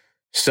was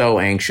so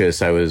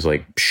anxious. I was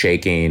like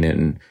shaking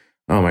and,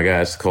 oh my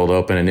God, it's the cold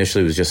open.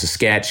 Initially it was just a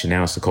sketch and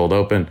now it's the cold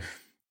open.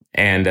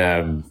 And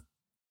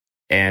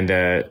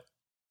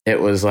it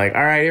was like,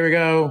 all right, here we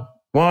go.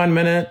 1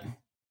 minute,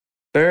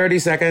 30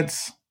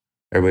 seconds.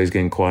 Everybody's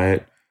getting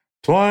quiet.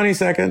 20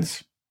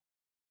 seconds.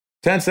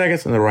 10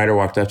 seconds. And the writer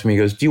walked up to me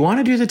and goes, do you want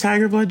to do the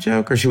Tiger Blood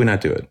joke or should we not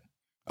do it?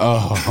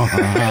 Oh.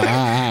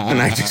 And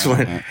I just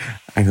went,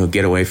 I go,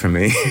 get away from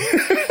me.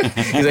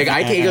 He's like,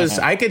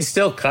 I could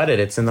still cut it.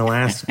 It's in the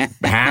last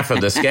half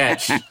of the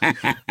sketch.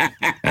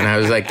 And I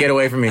was like, get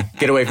away from me.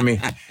 Get away from me.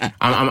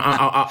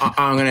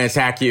 I'm going to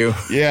attack you.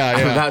 Yeah.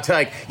 I'm about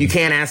to you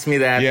can't ask me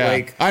that. Yeah.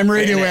 Like, I'm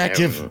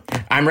radioactive.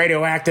 I'm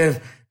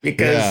radioactive.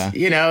 Because,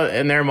 you know,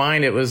 in their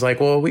mind, it was like,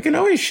 well, we can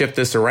always shift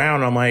this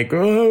around. I'm like,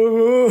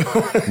 oh.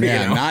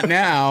 Yeah, not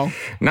now.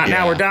 Not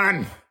now, we're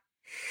done.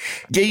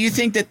 Do you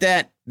think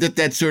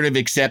that sort of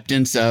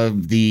acceptance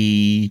of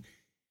the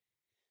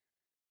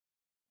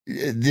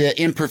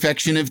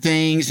imperfection of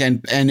things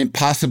and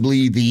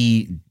possibly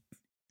the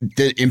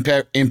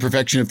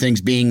imperfection of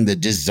things being the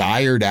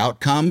desired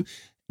outcome,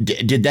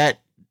 did that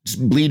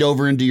bleed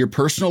over into your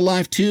personal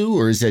life too?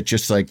 Or is it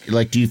just like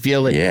do you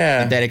feel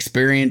that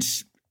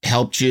experience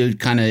helped you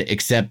kind of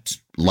accept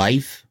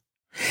life?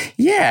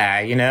 Yeah,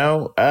 you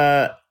know,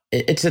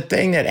 it's a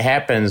thing that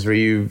happens where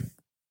you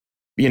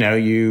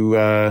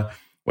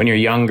when you're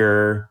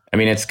younger, I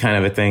mean, it's kind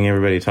of a thing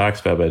everybody talks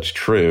about, but it's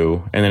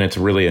true. And then it's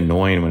really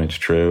annoying when it's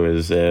true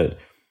is that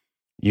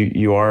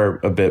you are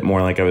a bit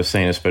more, like I was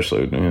saying,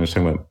 especially when I was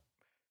talking about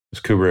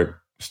this Kubrick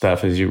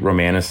stuff, is you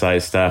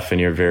romanticize stuff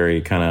and you're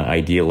very kind of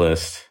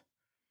idealist.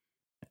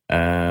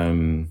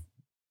 And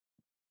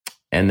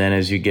then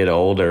as you get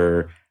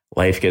older,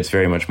 life gets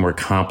very much more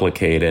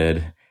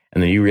complicated.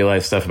 And then you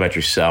realize stuff about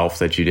yourself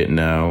that you didn't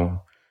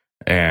know.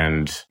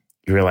 And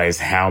you realize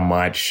how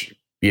much,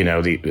 you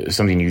know,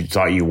 something you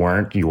thought you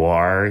weren't, you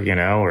are, you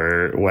know,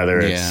 or whether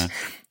it's,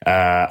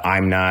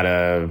 I'm not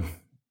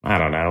I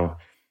don't know.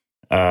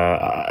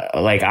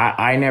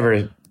 I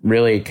never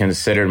really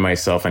considered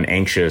myself an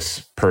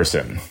anxious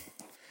person.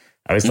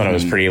 I always thought I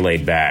was pretty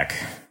laid back,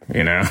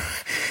 you know,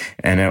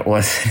 and it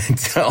wasn't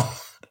until,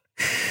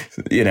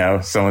 you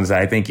know, someone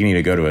said, I think you need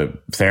to go to a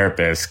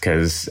therapist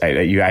because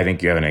I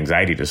think you have an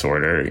anxiety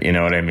disorder. You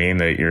know what I mean?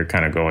 That you're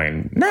kind of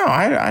going, no,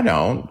 I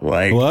don't.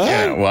 Like, what?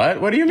 Yeah,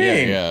 what? What do you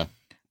mean? Yeah.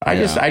 I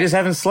just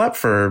haven't slept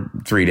for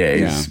 3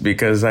 days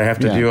because I have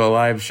to do a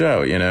live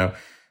show, you know,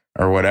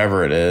 or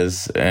whatever it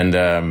is. And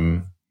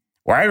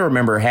where I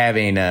remember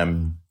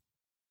having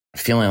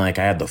feeling like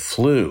I had the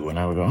flu, and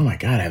I would go, oh my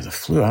God, I have the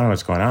flu. I don't know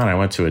what's going on. I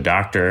went to a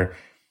doctor,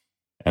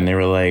 and they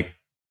were like,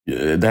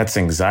 that's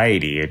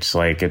anxiety. It's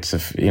like it's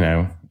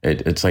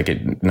like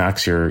it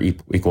knocks your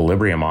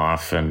equilibrium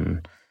off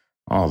and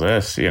all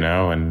this, you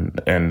know,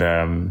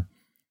 and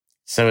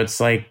so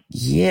it's like,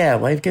 yeah,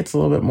 life gets a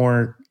little bit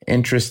more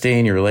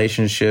interesting. Your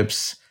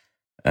relationships,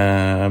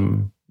 I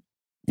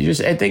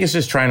think it's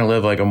just trying to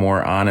live like a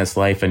more honest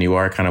life, and you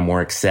are kind of more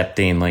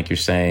accepting, like you're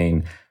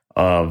saying,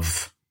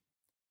 of.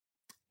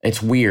 It's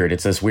weird.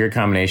 It's this weird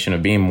combination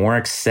of being more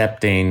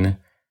accepting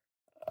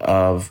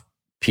of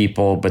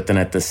people, but then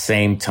at the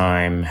same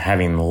time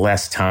having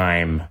less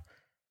time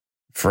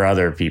for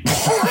other people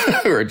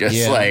who are just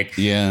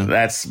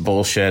that's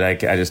bullshit.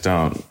 I just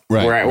don't.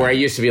 Right. Where I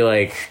used to be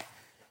like,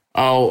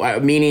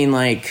 meaning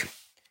like,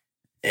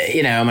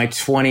 you know, my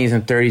 20s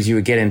and 30s, you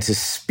would get into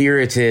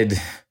spirited,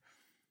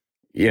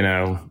 you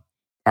know,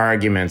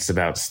 arguments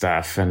about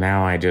stuff. And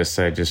now I just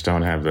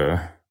don't have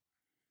the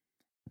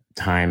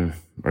time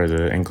or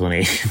the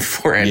inclination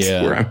for it,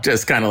 where I'm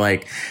just kind of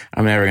like,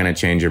 I'm never going to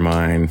change your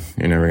mind.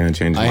 You're never going to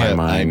change my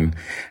mind.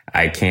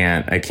 I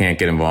can't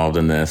get involved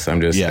in this. I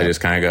just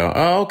kind of go,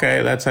 oh,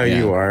 okay, that's how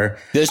you are.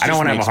 I don't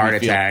want to have a heart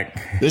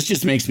attack. This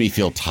just makes me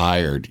feel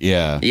tired.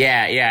 Yeah.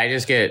 Yeah. I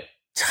just get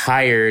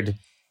tired.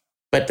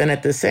 But then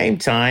at the same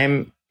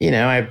time, you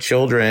know, I have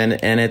children,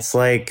 and it's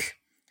like,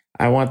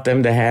 I want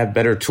them to have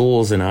better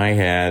tools than I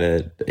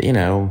had. You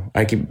know,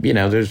 I could, you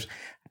know,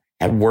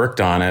 I've worked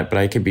on it, but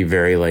I could be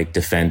very like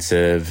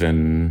defensive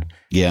and,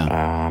 you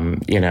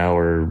know,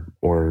 or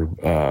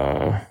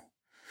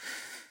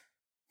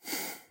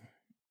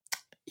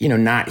you know,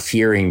 not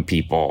hearing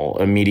people,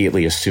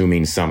 immediately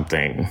assuming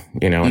something,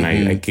 you know, and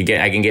I can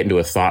get into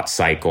a thought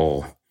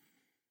cycle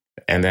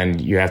And then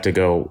you have to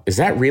go, is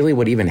that really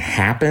what even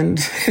happened?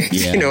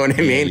 You know what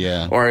I mean?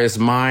 Yeah. Or is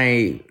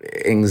my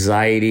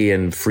anxiety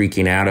and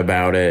freaking out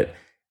about it,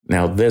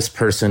 now this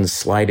person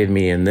slighted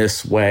me in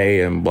this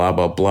way and blah,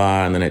 blah,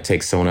 blah. And then it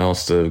takes someone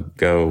else to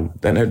go,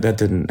 that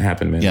didn't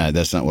happen, man. Yeah,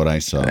 that's not what I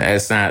saw.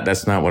 That's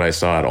not what I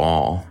saw at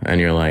all. And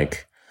you're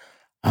like,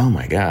 oh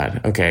my God,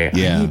 okay,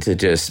 I need to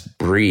just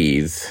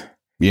breathe.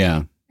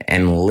 Yeah.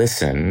 And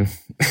listen.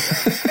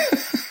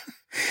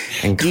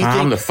 And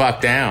calm the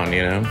fuck down,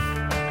 you know?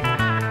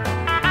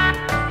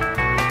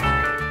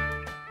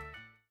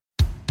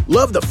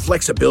 Love the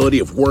flexibility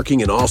of working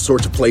in all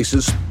sorts of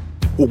places?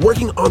 Well,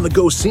 working on the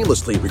go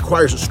seamlessly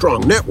requires a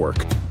strong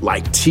network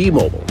like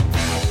T-Mobile.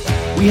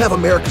 We have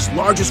America's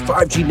largest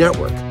 5G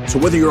network, so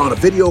whether you're on a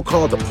video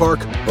call at the park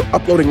or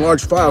uploading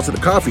large files at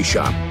a coffee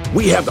shop,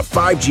 we have the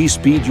 5G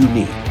speed you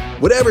need.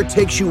 Whatever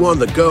takes you on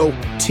the go,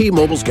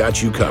 T-Mobile's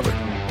got you covered.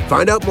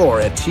 Find out more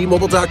at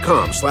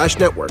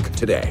T-Mobile.com/network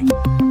today.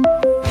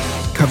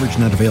 Coverage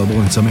not available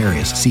in some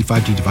areas. See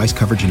 5G device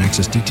coverage and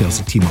access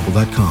details at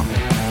T-Mobile.com.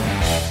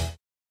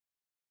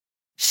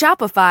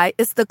 Shopify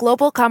is the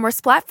global commerce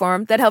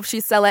platform that helps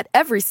you sell at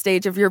every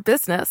stage of your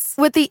business.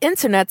 With the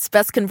internet's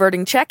best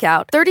converting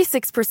checkout,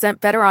 36%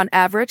 better on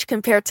average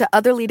compared to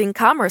other leading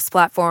commerce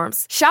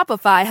platforms,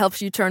 Shopify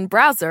helps you turn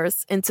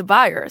browsers into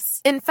buyers.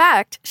 In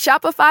fact,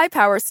 Shopify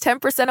powers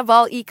 10% of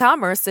all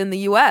e-commerce in the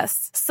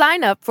U.S.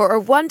 Sign up for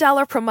a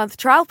 $1 per month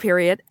trial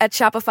period at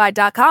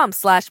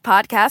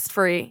shopify.com/podcast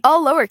free.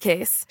 All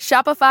lowercase,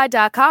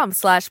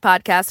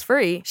 shopify.com/podcast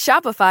free,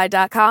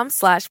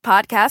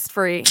 shopify.com/podcast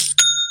free.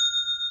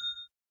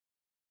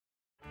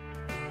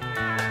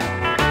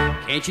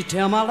 Can't you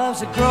tell my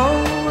love's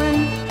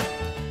a-growing?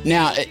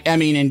 Now, I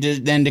mean, and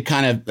then to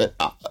kind of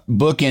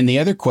bookend the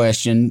other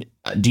question,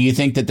 do you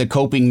think that the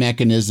coping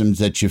mechanisms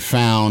that you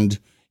found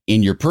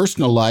in your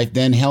personal life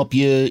then help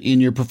you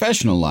in your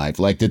professional life?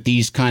 Like that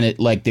these kind of,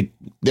 like the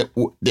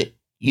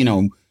you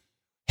know,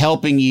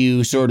 helping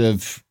you sort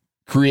of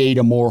create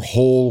a more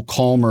whole,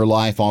 calmer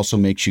life also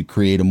makes you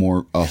create a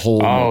whole,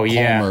 more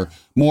calmer,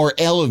 more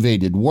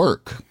elevated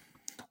work.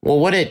 Well,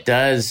 what it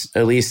does,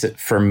 at least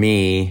for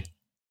me,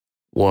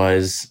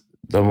 was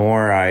the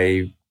more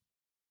I,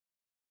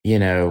 you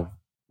know,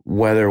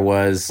 whether it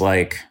was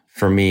like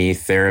for me,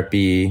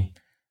 therapy,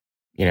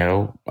 you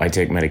know, I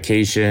take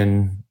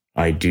medication,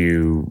 I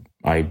do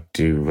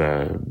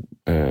ayahuasca,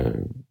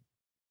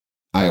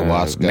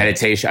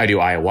 meditation. I do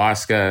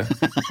ayahuasca.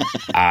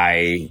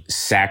 I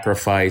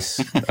sacrifice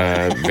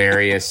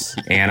various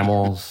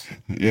animals.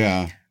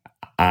 Yeah.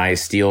 I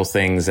steal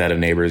things out of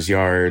neighbors'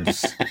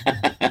 yards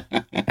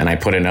and I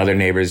put in other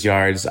neighbors'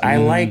 yards. I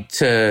like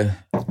to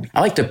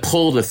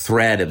pull the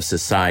thread of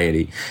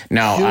society.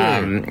 No,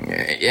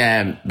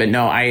 but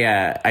no,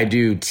 I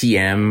do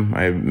TM.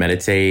 I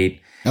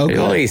meditate. Okay.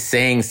 All these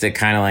things that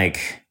kind of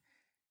like,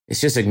 it's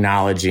just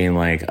acknowledging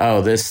like,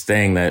 oh, this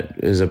thing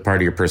that is a part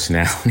of your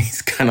personality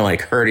is kind of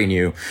like hurting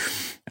you.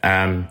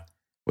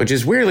 Which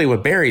is weirdly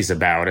what Barry's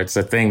about. It's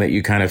a thing that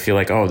you kind of feel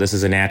like, oh, this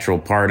is a natural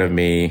part of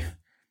me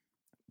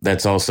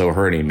that's also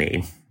hurting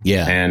me.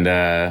 Yeah.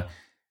 And,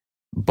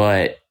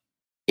 but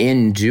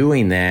in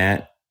doing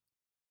that,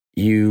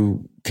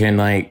 you can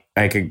I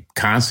could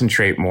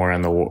concentrate more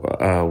on the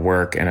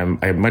work, and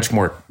I'm much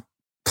more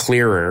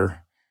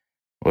clearer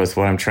with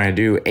what I'm trying to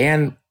do,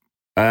 and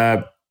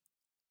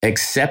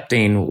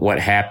accepting what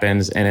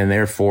happens. And then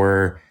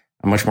therefore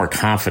I'm much more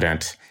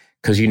confident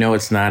because, you know,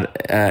 it's not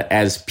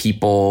as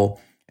people,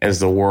 as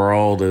the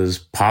world, as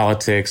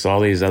politics,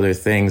 all these other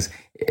things,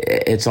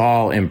 it's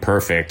all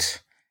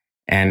imperfect.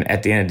 And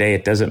at the end of the day,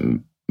 it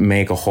doesn't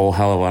make a whole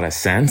hell of a lot of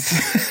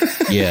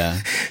sense. Yeah.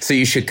 So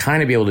you should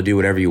kind of be able to do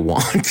whatever you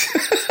want.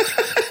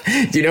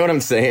 Do you know what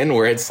I'm saying?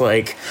 Where it's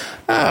like,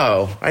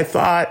 oh, I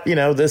thought, you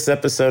know, this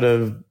episode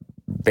of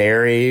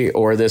Barry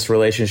or this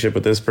relationship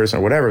with this person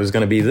or whatever was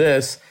going to be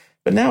this,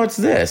 but now it's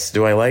this.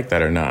 Do I like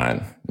that or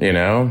not? You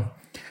know?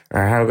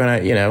 Or how can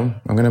I, you know,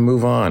 I'm going to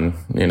move on,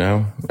 you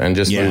know, and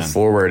just move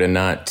forward and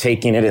not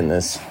taking it in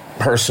this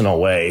personal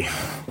way,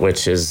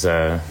 which is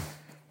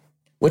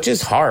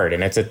hard.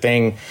 And it's a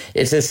thing.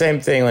 It's the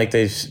same thing. Like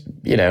there's,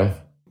 you know,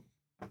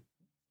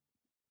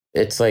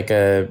 it's like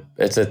you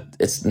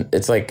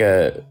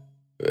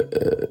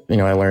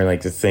know, I learned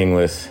like the thing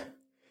with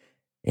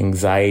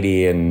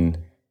anxiety and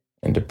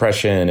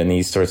depression and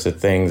these sorts of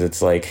things.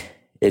 It's like,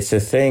 it's a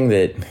thing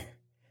that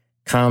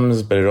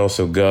comes, but it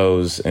also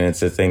goes. And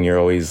it's a thing you're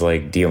always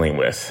like dealing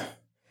with.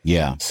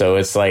 Yeah. So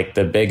it's like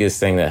the biggest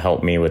thing that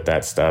helped me with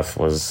that stuff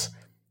was,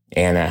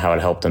 and how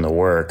it helped in the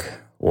work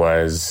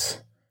was,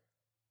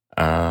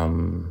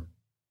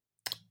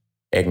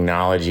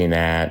 acknowledging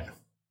that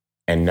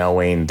and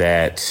knowing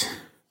that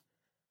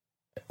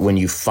when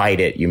you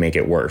fight it, you make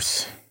it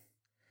worse.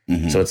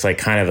 Mm-hmm. So it's like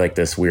kind of like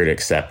this weird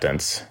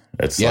acceptance.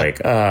 It's like,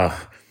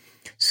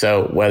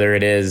 so whether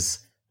it is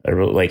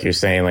like you're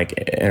saying, like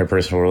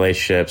interpersonal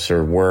relationships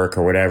or work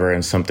or whatever,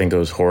 and something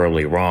goes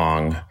horribly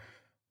wrong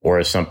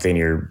or something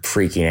you're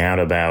freaking out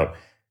about,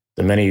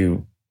 the minute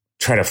you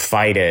try to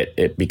fight it,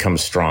 it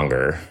becomes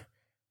stronger.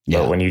 Yeah.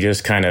 But when you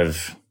just kind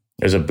of,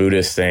 there's a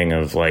Buddhist thing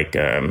of like,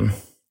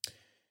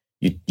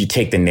 you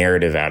take the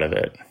narrative out of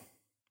it,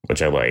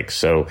 which I like.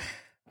 So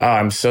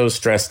I'm so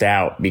stressed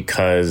out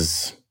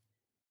because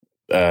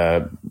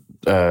I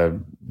found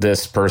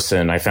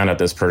out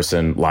this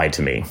person lied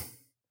to me.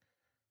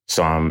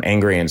 So I'm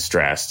angry and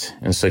stressed.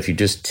 And so if you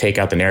just take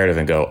out the narrative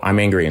and go, I'm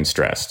angry and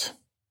stressed,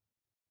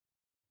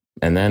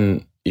 and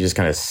then you just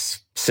kind of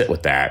sit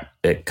with that,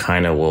 it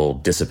kind of will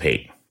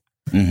dissipate.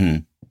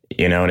 Mm-hmm.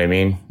 You know what I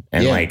mean?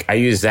 And like, I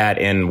use that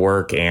in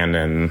work and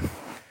in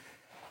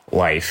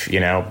life,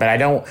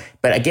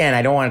 but again,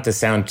 I don't want it to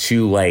sound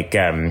too like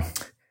this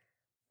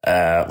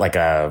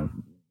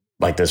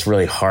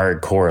really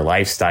hardcore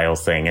lifestyle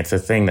thing. It's a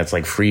thing that's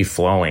like free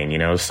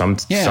flowing, some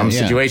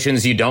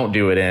situations you don't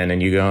do it in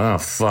and you go, oh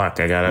fuck,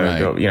 I gotta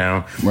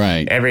go,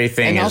 Right.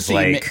 Everything and is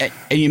like,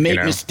 you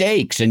make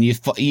mistakes and you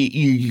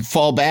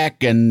fall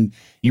back and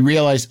you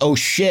realize, oh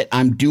shit,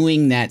 I'm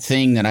doing that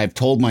thing that I've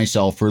told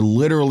myself for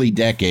literally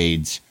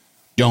decades.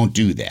 Don't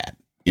do that,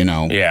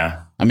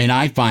 Yeah. I mean,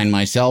 I find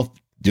myself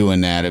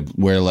doing that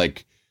where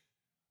like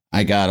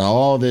I got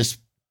all these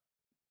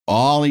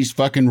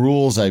fucking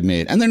rules I've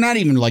made, and they're not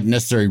even like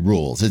necessary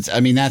rules.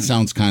 That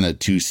sounds kind of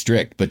too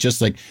strict, but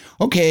just like,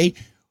 okay,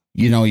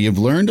 you've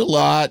learned a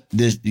lot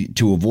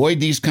to avoid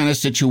these kind of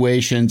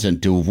situations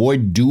and to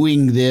avoid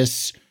doing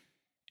this.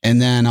 And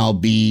then I'll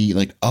be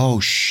like, oh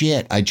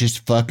shit, I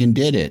just fucking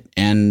did it.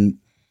 And,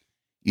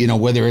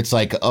 whether it's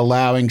like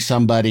allowing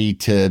somebody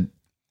to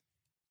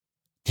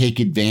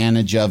take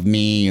advantage of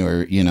me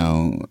or,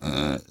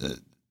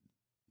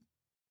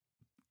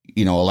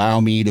 allow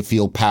me to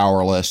feel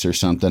powerless or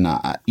something.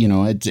 You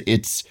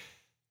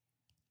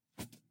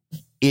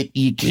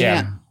can't.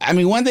 Yeah. I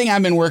mean, one thing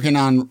I've been working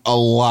on a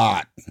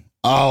lot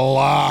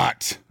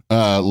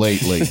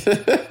lately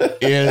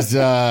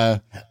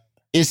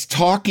is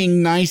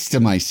talking nice to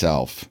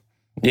myself.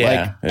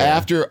 Yeah.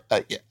 After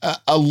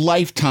a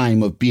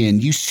lifetime of being,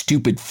 you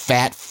stupid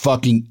fat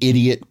fucking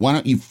idiot, why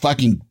don't you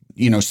fucking,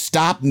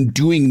 stop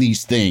doing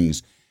these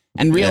things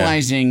and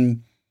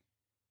realizing.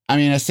 I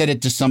mean, I said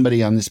it to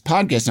somebody on this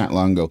podcast not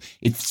long ago.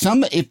 If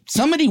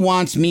somebody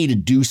wants me to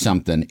do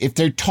something, if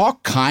they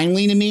talk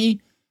kindly to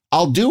me,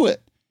 I'll do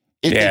it.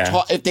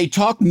 If they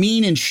talk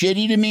mean and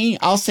shitty to me,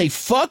 I'll say,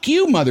 fuck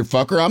you,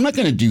 motherfucker. I'm not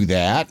going to do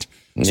that.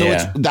 So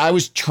I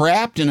was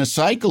trapped in a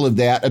cycle of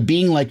that, of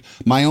being like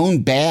my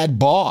own bad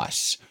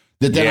boss.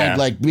 That then I'd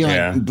like be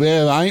like,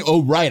 well,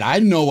 I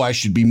know I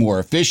should be more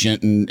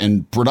efficient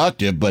and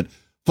productive, but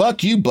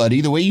fuck you, buddy.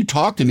 The way you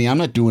talk to me, I'm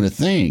not doing a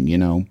thing,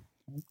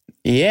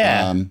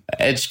 Yeah,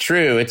 it's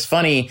true. It's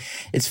funny.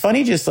 It's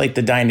funny just like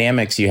the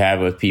dynamics you have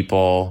with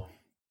people,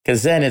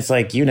 because then it's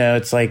like,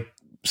 it's like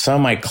some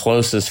of my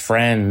closest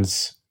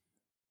friends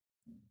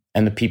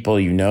and the people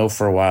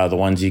for a while, the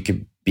ones you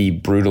could be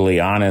brutally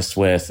honest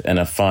with in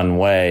a fun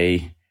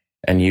way,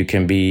 and you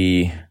can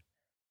be,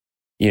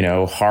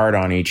 hard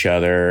on each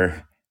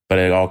other, but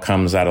it all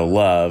comes out of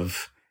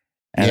love.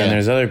 And then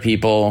there's other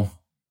people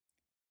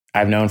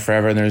I've known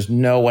forever, and there's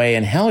no way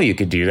in hell you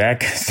could do that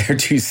because they're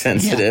too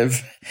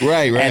sensitive. Yeah.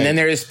 Right. And then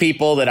there's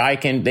people that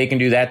they can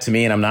do that to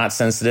me and I'm not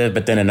sensitive,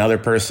 but then another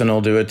person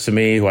will do it to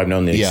me who I've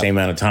known the same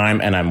amount of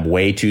time and I'm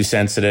way too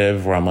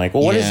sensitive, where I'm like,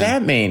 well, what does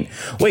that mean?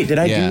 Wait,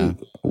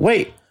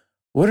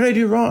 what did I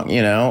do wrong?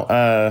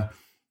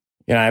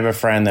 I have a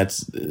friend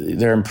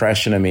their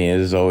impression of me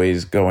is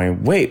always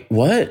going, wait,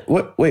 what?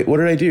 Wait, what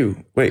did I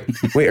do? Wait,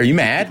 are you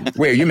mad?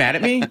 Wait, are you mad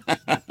at me?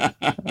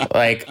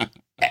 Like,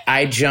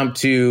 I jump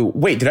to,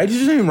 wait, did I do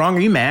something wrong?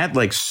 Are you mad?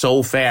 Like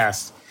so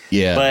fast.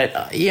 Yeah.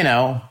 But,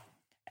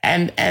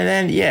 and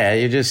then,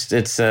 you just,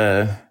 it's,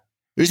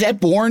 is that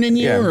born in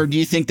you or do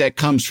you think that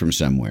comes from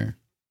somewhere?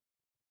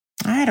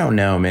 I don't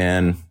know,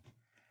 man.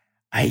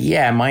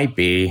 It might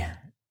be.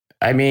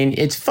 I mean,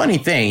 it's a funny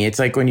thing. It's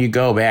like when you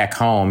go back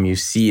home, you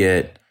see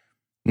it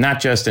not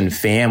just in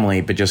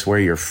family, but just where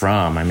you're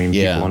from. I mean,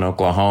 people in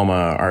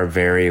Oklahoma are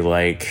very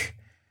like,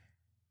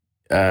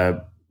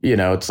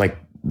 it's like,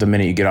 the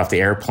minute you get off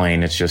the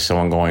airplane, it's just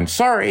someone going,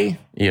 sorry,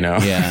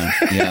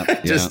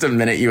 just the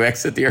minute you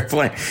exit the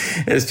airplane,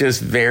 it's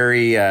just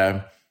very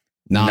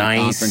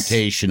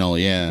non-confrontational.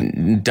 Nice.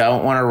 Yeah.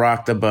 Don't want to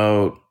rock the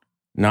boat.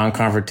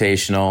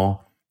 Non-confrontational,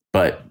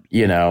 but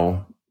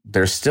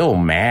they're still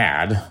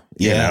mad.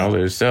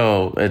 It's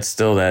still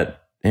that,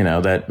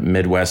 that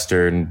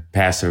Midwestern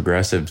passive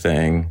aggressive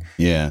thing.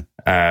 Yeah.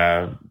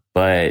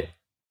 But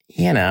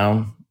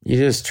you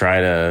just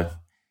try to,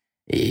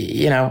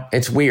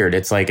 it's weird.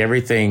 It's like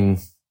everything,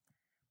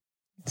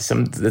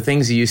 the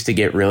things you used to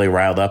get really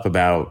riled up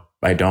about,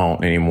 I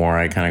don't anymore.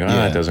 I kind of go,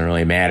 that doesn't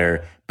really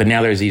matter. But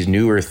now there's these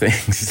newer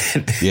things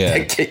that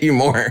get you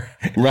more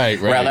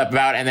riled up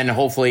about. And then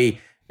hopefully,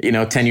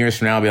 10 years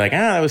from now, I'll be like,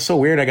 that was so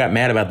weird. I got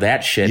mad about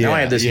that shit. Now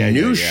I have this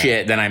new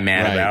shit that I'm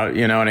mad about.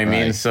 You know what I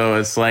mean? Right. So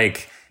it's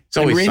like, it's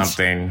always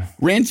something.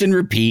 Rinse and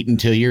repeat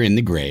until you're in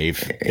the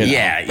grave.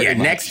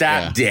 Next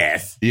stop,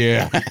 death.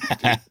 Yeah.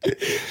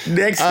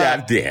 Next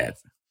stop,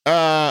 death.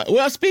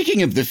 Well,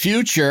 speaking of the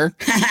future,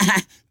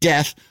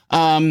 death,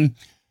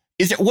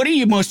 What are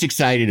you most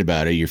excited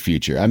about of your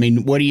future? I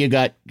mean, what do you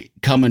got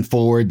coming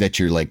forward that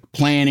you're like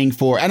planning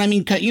for? And I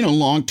mean, you know,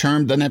 long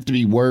term, doesn't have to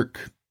be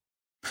work.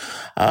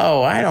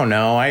 Oh, I don't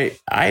know.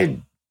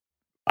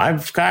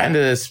 I've gotten to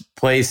this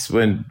place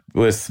with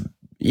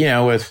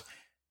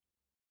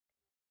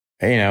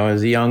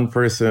as a young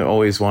person,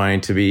 always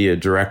wanting to be a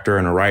director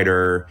and a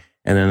writer,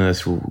 and then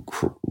this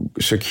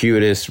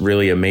circuitous,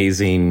 really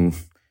amazing,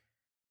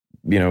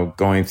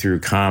 going through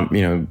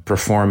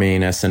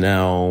performing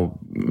SNL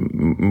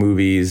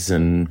movies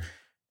and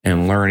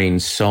learning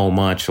so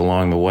much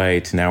along the way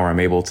to now where I'm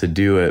able to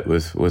do it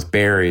with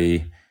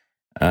Barry.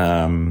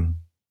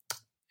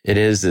 It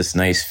is this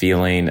nice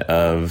feeling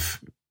of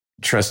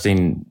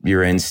trusting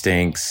your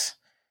instincts,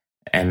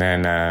 and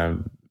then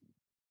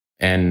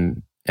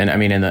and I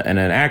mean, in an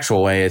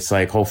actual way, it's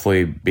like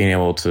hopefully being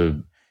able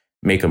to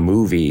make a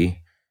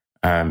movie,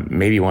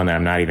 maybe one that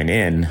I'm not even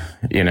in,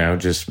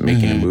 just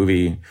making a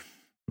movie,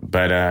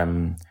 but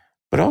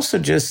also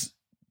just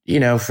for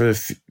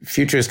the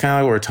future is kind of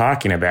like what we're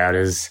talking about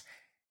is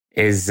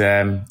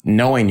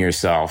knowing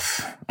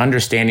yourself,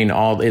 understanding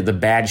all the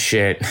bad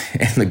shit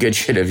and the good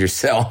shit of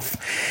yourself,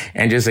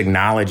 and just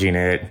acknowledging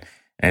it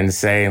and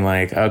saying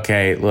like,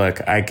 okay, look,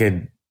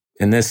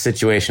 in this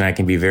situation, I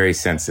can be very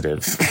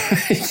sensitive.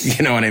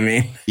 You know what I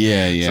mean?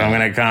 Yeah. So I'm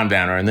going to calm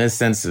down. Or in this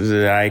sense,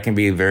 I can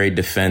be very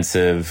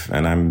defensive,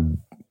 and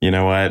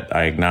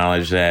I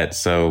acknowledge that.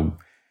 So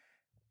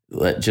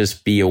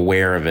just be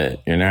aware of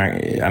it.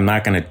 I'm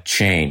not going to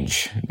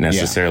change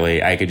necessarily.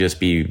 Yeah. I could just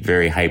be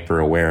very hyper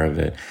aware of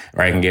it,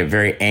 or I can get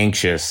very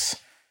anxious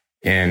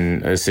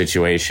in a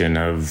situation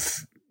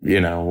of,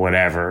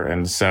 whatever.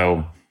 And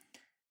so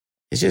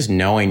it's just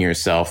knowing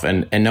yourself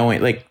and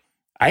knowing, like,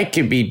 I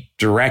could be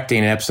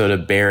directing an episode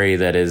of Barry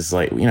that is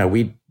like,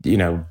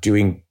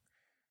 doing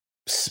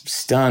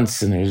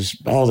stunts and there's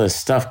all this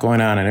stuff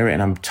going on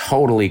and I'm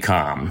totally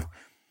calm.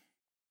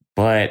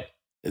 But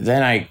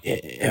then I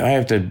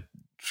have to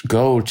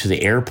go to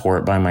the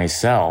airport by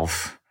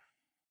myself.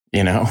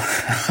 I'm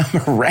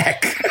a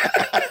wreck.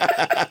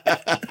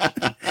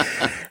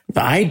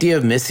 The idea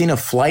of missing a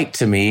flight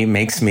to me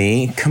makes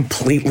me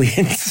completely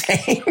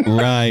insane.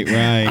 Right.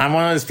 I'm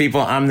one of those people,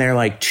 I'm there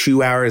like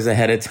 2 hours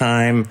ahead of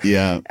time.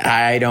 Yeah.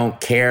 I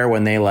don't care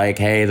when they like,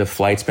 hey, the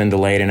flight's been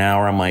delayed an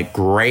hour. I'm like,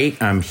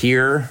 great, I'm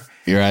here.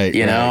 You're right.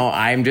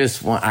 I'm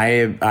just,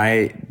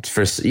 and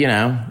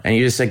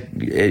you just like,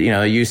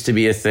 it used to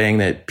be a thing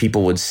that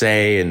people would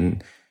say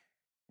and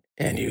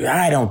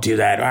I don't do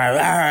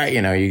that.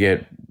 You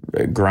get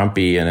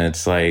grumpy and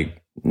it's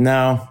like,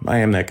 no, I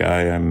am that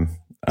guy. I'm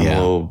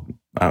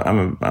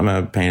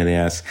a pain in the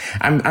ass.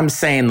 I'm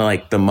saying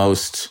like the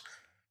most,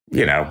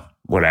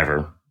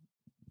 whatever,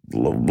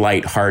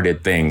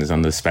 lighthearted things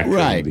on the spectrum.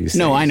 Right. Of these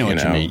no, things, I know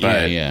what you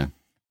mean.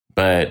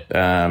 But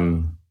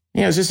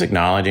it's just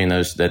acknowledging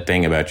that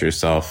thing about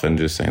yourself and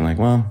just saying like,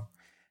 well,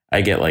 I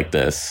get like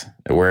this,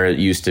 where it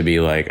used to be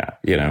like,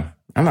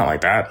 I'm not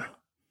like that.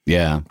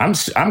 Yeah.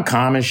 I'm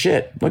calm as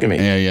shit. Look at me.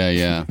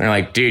 Yeah. They're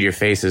like, dude, your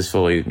face is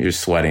you're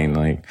sweating.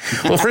 Like,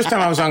 well, the first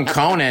time I was on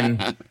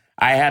Conan,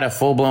 I had a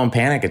full-blown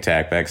panic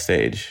attack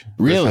backstage.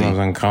 Really? First time I was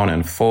on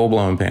Conan,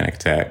 full-blown panic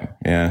attack.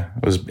 Yeah.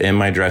 I was in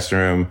my dressing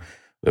room.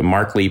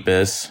 Mark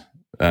Lippis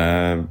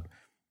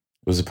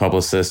was a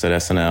publicist at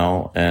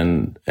SNL,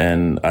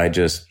 and I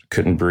just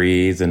couldn't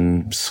breathe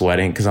and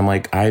sweating because I'm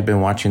like, I've been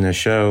watching this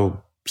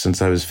show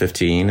since I was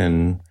 15,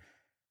 and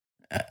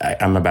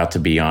I'm about to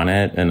be on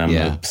it, and I'm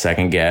a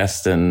second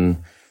guest,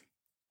 and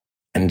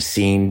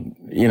seeing,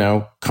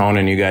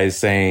 Conan, you guys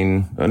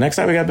saying, well, next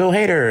time we got Bill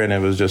Hader, and it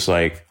was just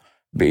like,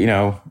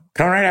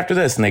 come right after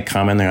this, and they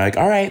come and they're like,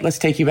 all right, let's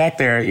take you back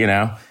there,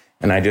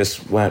 and I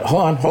just went,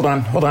 hold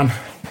on.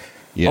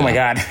 Yeah. Oh my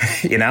God,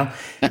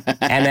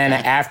 and then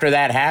after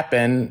that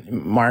happened,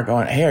 Mark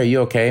going, hey, are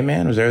you okay,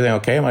 man? Was everything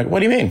okay? I'm like, what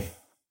do you mean?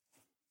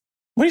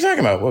 What are you talking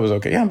about? What was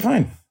okay? Yeah, I'm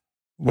fine.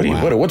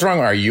 What's wrong?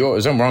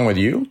 Is something wrong with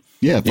you?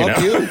 Yeah,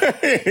 fuck you.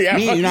 Yeah,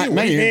 me, fuck you're not you.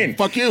 What do you me. mean?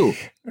 Fuck you.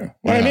 What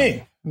do you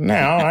mean?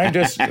 No,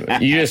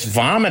 you just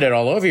vomited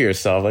all over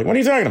yourself. Like, what are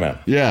you talking about?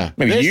 Yeah.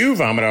 Maybe you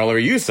vomited all over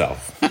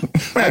yourself.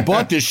 I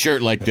bought this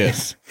shirt like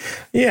this.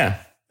 Yeah.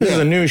 This is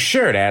a new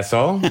shirt,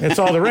 asshole. It's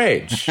all the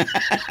rage.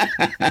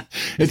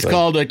 It's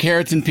called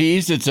Carrots and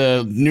Peas. It's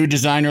a new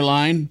designer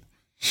line.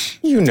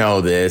 You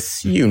know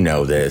this.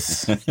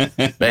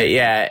 But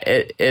yeah,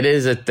 it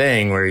is a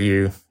thing where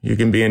you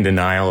can be in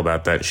denial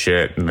about that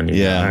shit. And then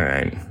you go, all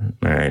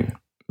right.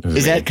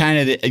 Is that kind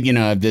of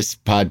this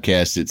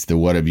podcast? It's the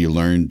what have you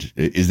learned?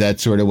 Is that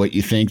sort of what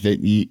you think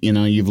that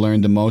you've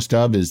learned the most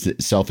of? Is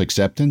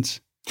self-acceptance?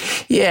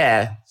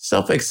 Yeah,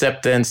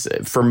 self-acceptance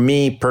for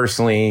me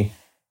personally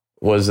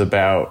was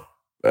about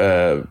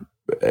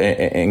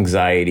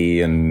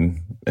anxiety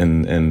and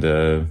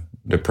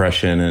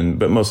depression,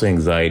 but mostly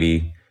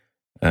anxiety,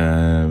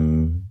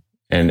 and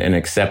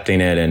accepting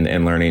it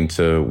and learning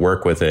to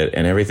work with it,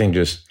 and everything.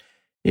 You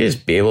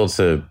just be able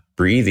to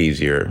breathe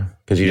easier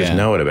because you just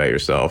know it about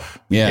yourself,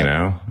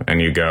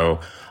 and you go,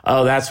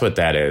 oh, that's what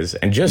that is.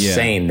 And just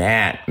saying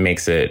that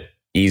makes it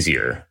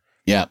easier.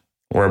 Yeah.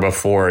 Where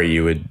before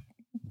you would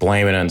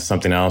blame it on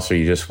something else, or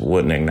you just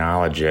wouldn't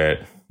acknowledge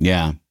it.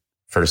 Yeah.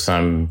 For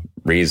some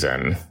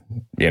reason,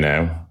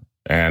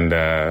 and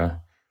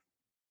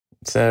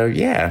so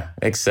yeah,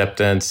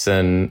 acceptance,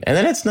 and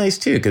then it's nice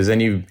too, because then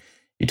you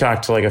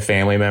talk to like a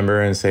family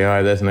member and say,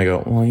 "Oh, this," and they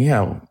go, "Well,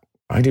 yeah,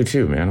 I do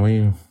too, man. What do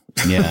you?"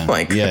 Yeah,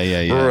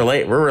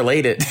 We're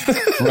related.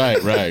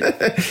 Right.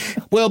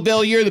 Well,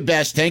 Bill, you're the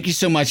best. Thank you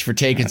so much for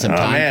taking some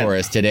time for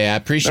us today. I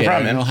appreciate it.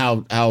 I don't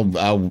know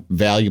how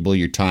valuable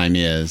your time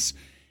is.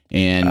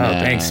 And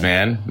thanks,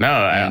 man.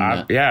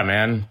 No, yeah,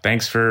 man.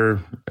 Thanks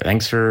for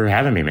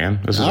having me,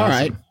 man. This is all awesome.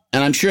 right.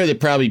 And I'm sure that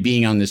probably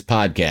being on this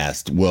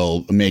podcast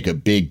will make a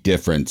big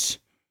difference.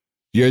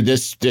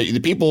 The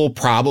people will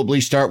probably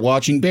start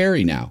watching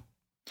Barry now.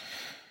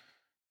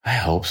 I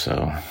hope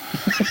so.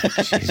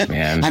 Jeez,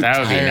 man. That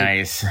would be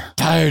nice.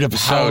 Tired of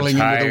howling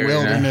into the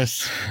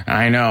wilderness.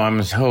 I know.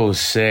 I'm so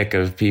sick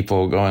of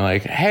people going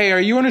like, "Hey, are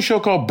you on a show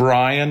called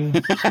Brian?"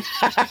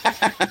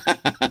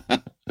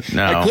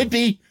 No. I could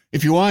be.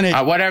 If you want it.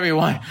 Whatever you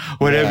want.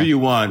 Whatever you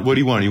want. What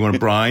do you want? You want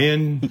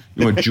Brian?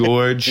 You want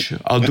George?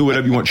 I'll do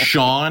whatever you want.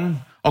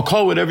 Sean? I'll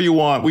call whatever you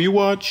want. Will you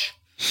watch?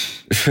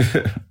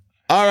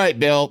 All right,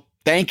 Bill.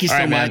 Thank you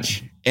so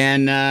much.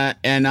 Man.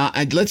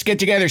 And let's get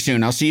together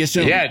soon. I'll see you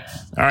soon. Yeah.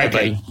 All right,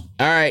 buddy.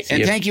 All right.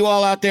 And thank you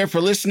all out there for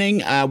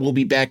listening. We'll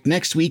be back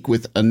next week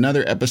with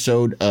another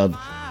episode of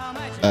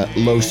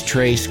Los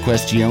Tres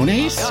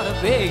Cuestiones. Got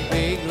a big,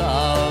 big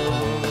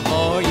love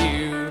for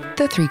you.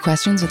 The 3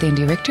 Questions with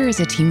Andy Richter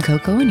is a Team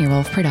Coco and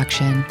Earwolf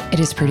production.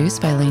 It is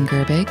produced by Lane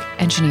Gerbig,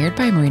 engineered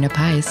by Marina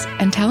Pais,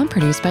 and talent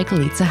produced by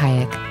Galitza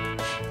Hayek.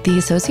 The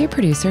associate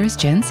producer is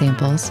Jen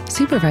Samples,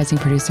 supervising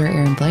producer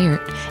Aaron Blair,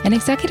 and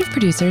executive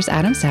producers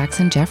Adam Sachs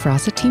and Jeff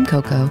Ross at Team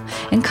Coco,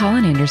 and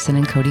Colin Anderson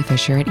and Cody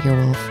Fisher at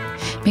Earwolf.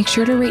 Make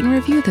sure to rate and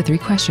review The 3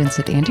 Questions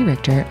with Andy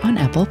Richter on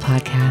Apple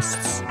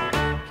Podcasts.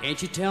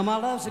 Can't you tell my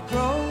love's a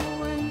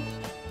growing?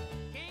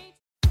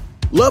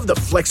 Love the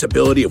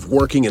flexibility of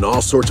working in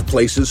all sorts of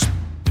places?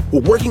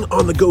 Well, working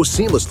on the go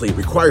seamlessly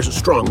requires a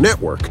strong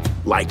network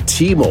like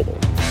T-Mobile.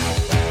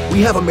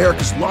 We have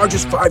America's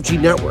largest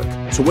 5G network,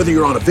 so whether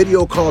you're on a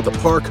video call at the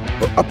park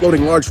or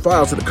uploading large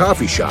files at the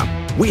coffee shop,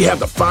 we have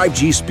the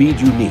 5G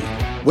speed you need.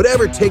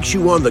 Whatever takes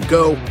you on the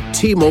go,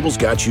 T-Mobile's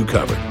got you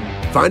covered.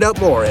 Find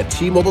out more at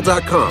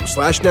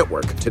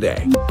T-Mobile.com/network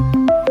today.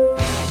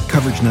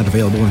 Coverage not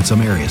available in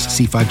some areas.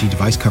 See 5G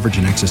device coverage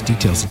and access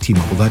details at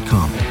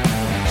T-Mobile.com.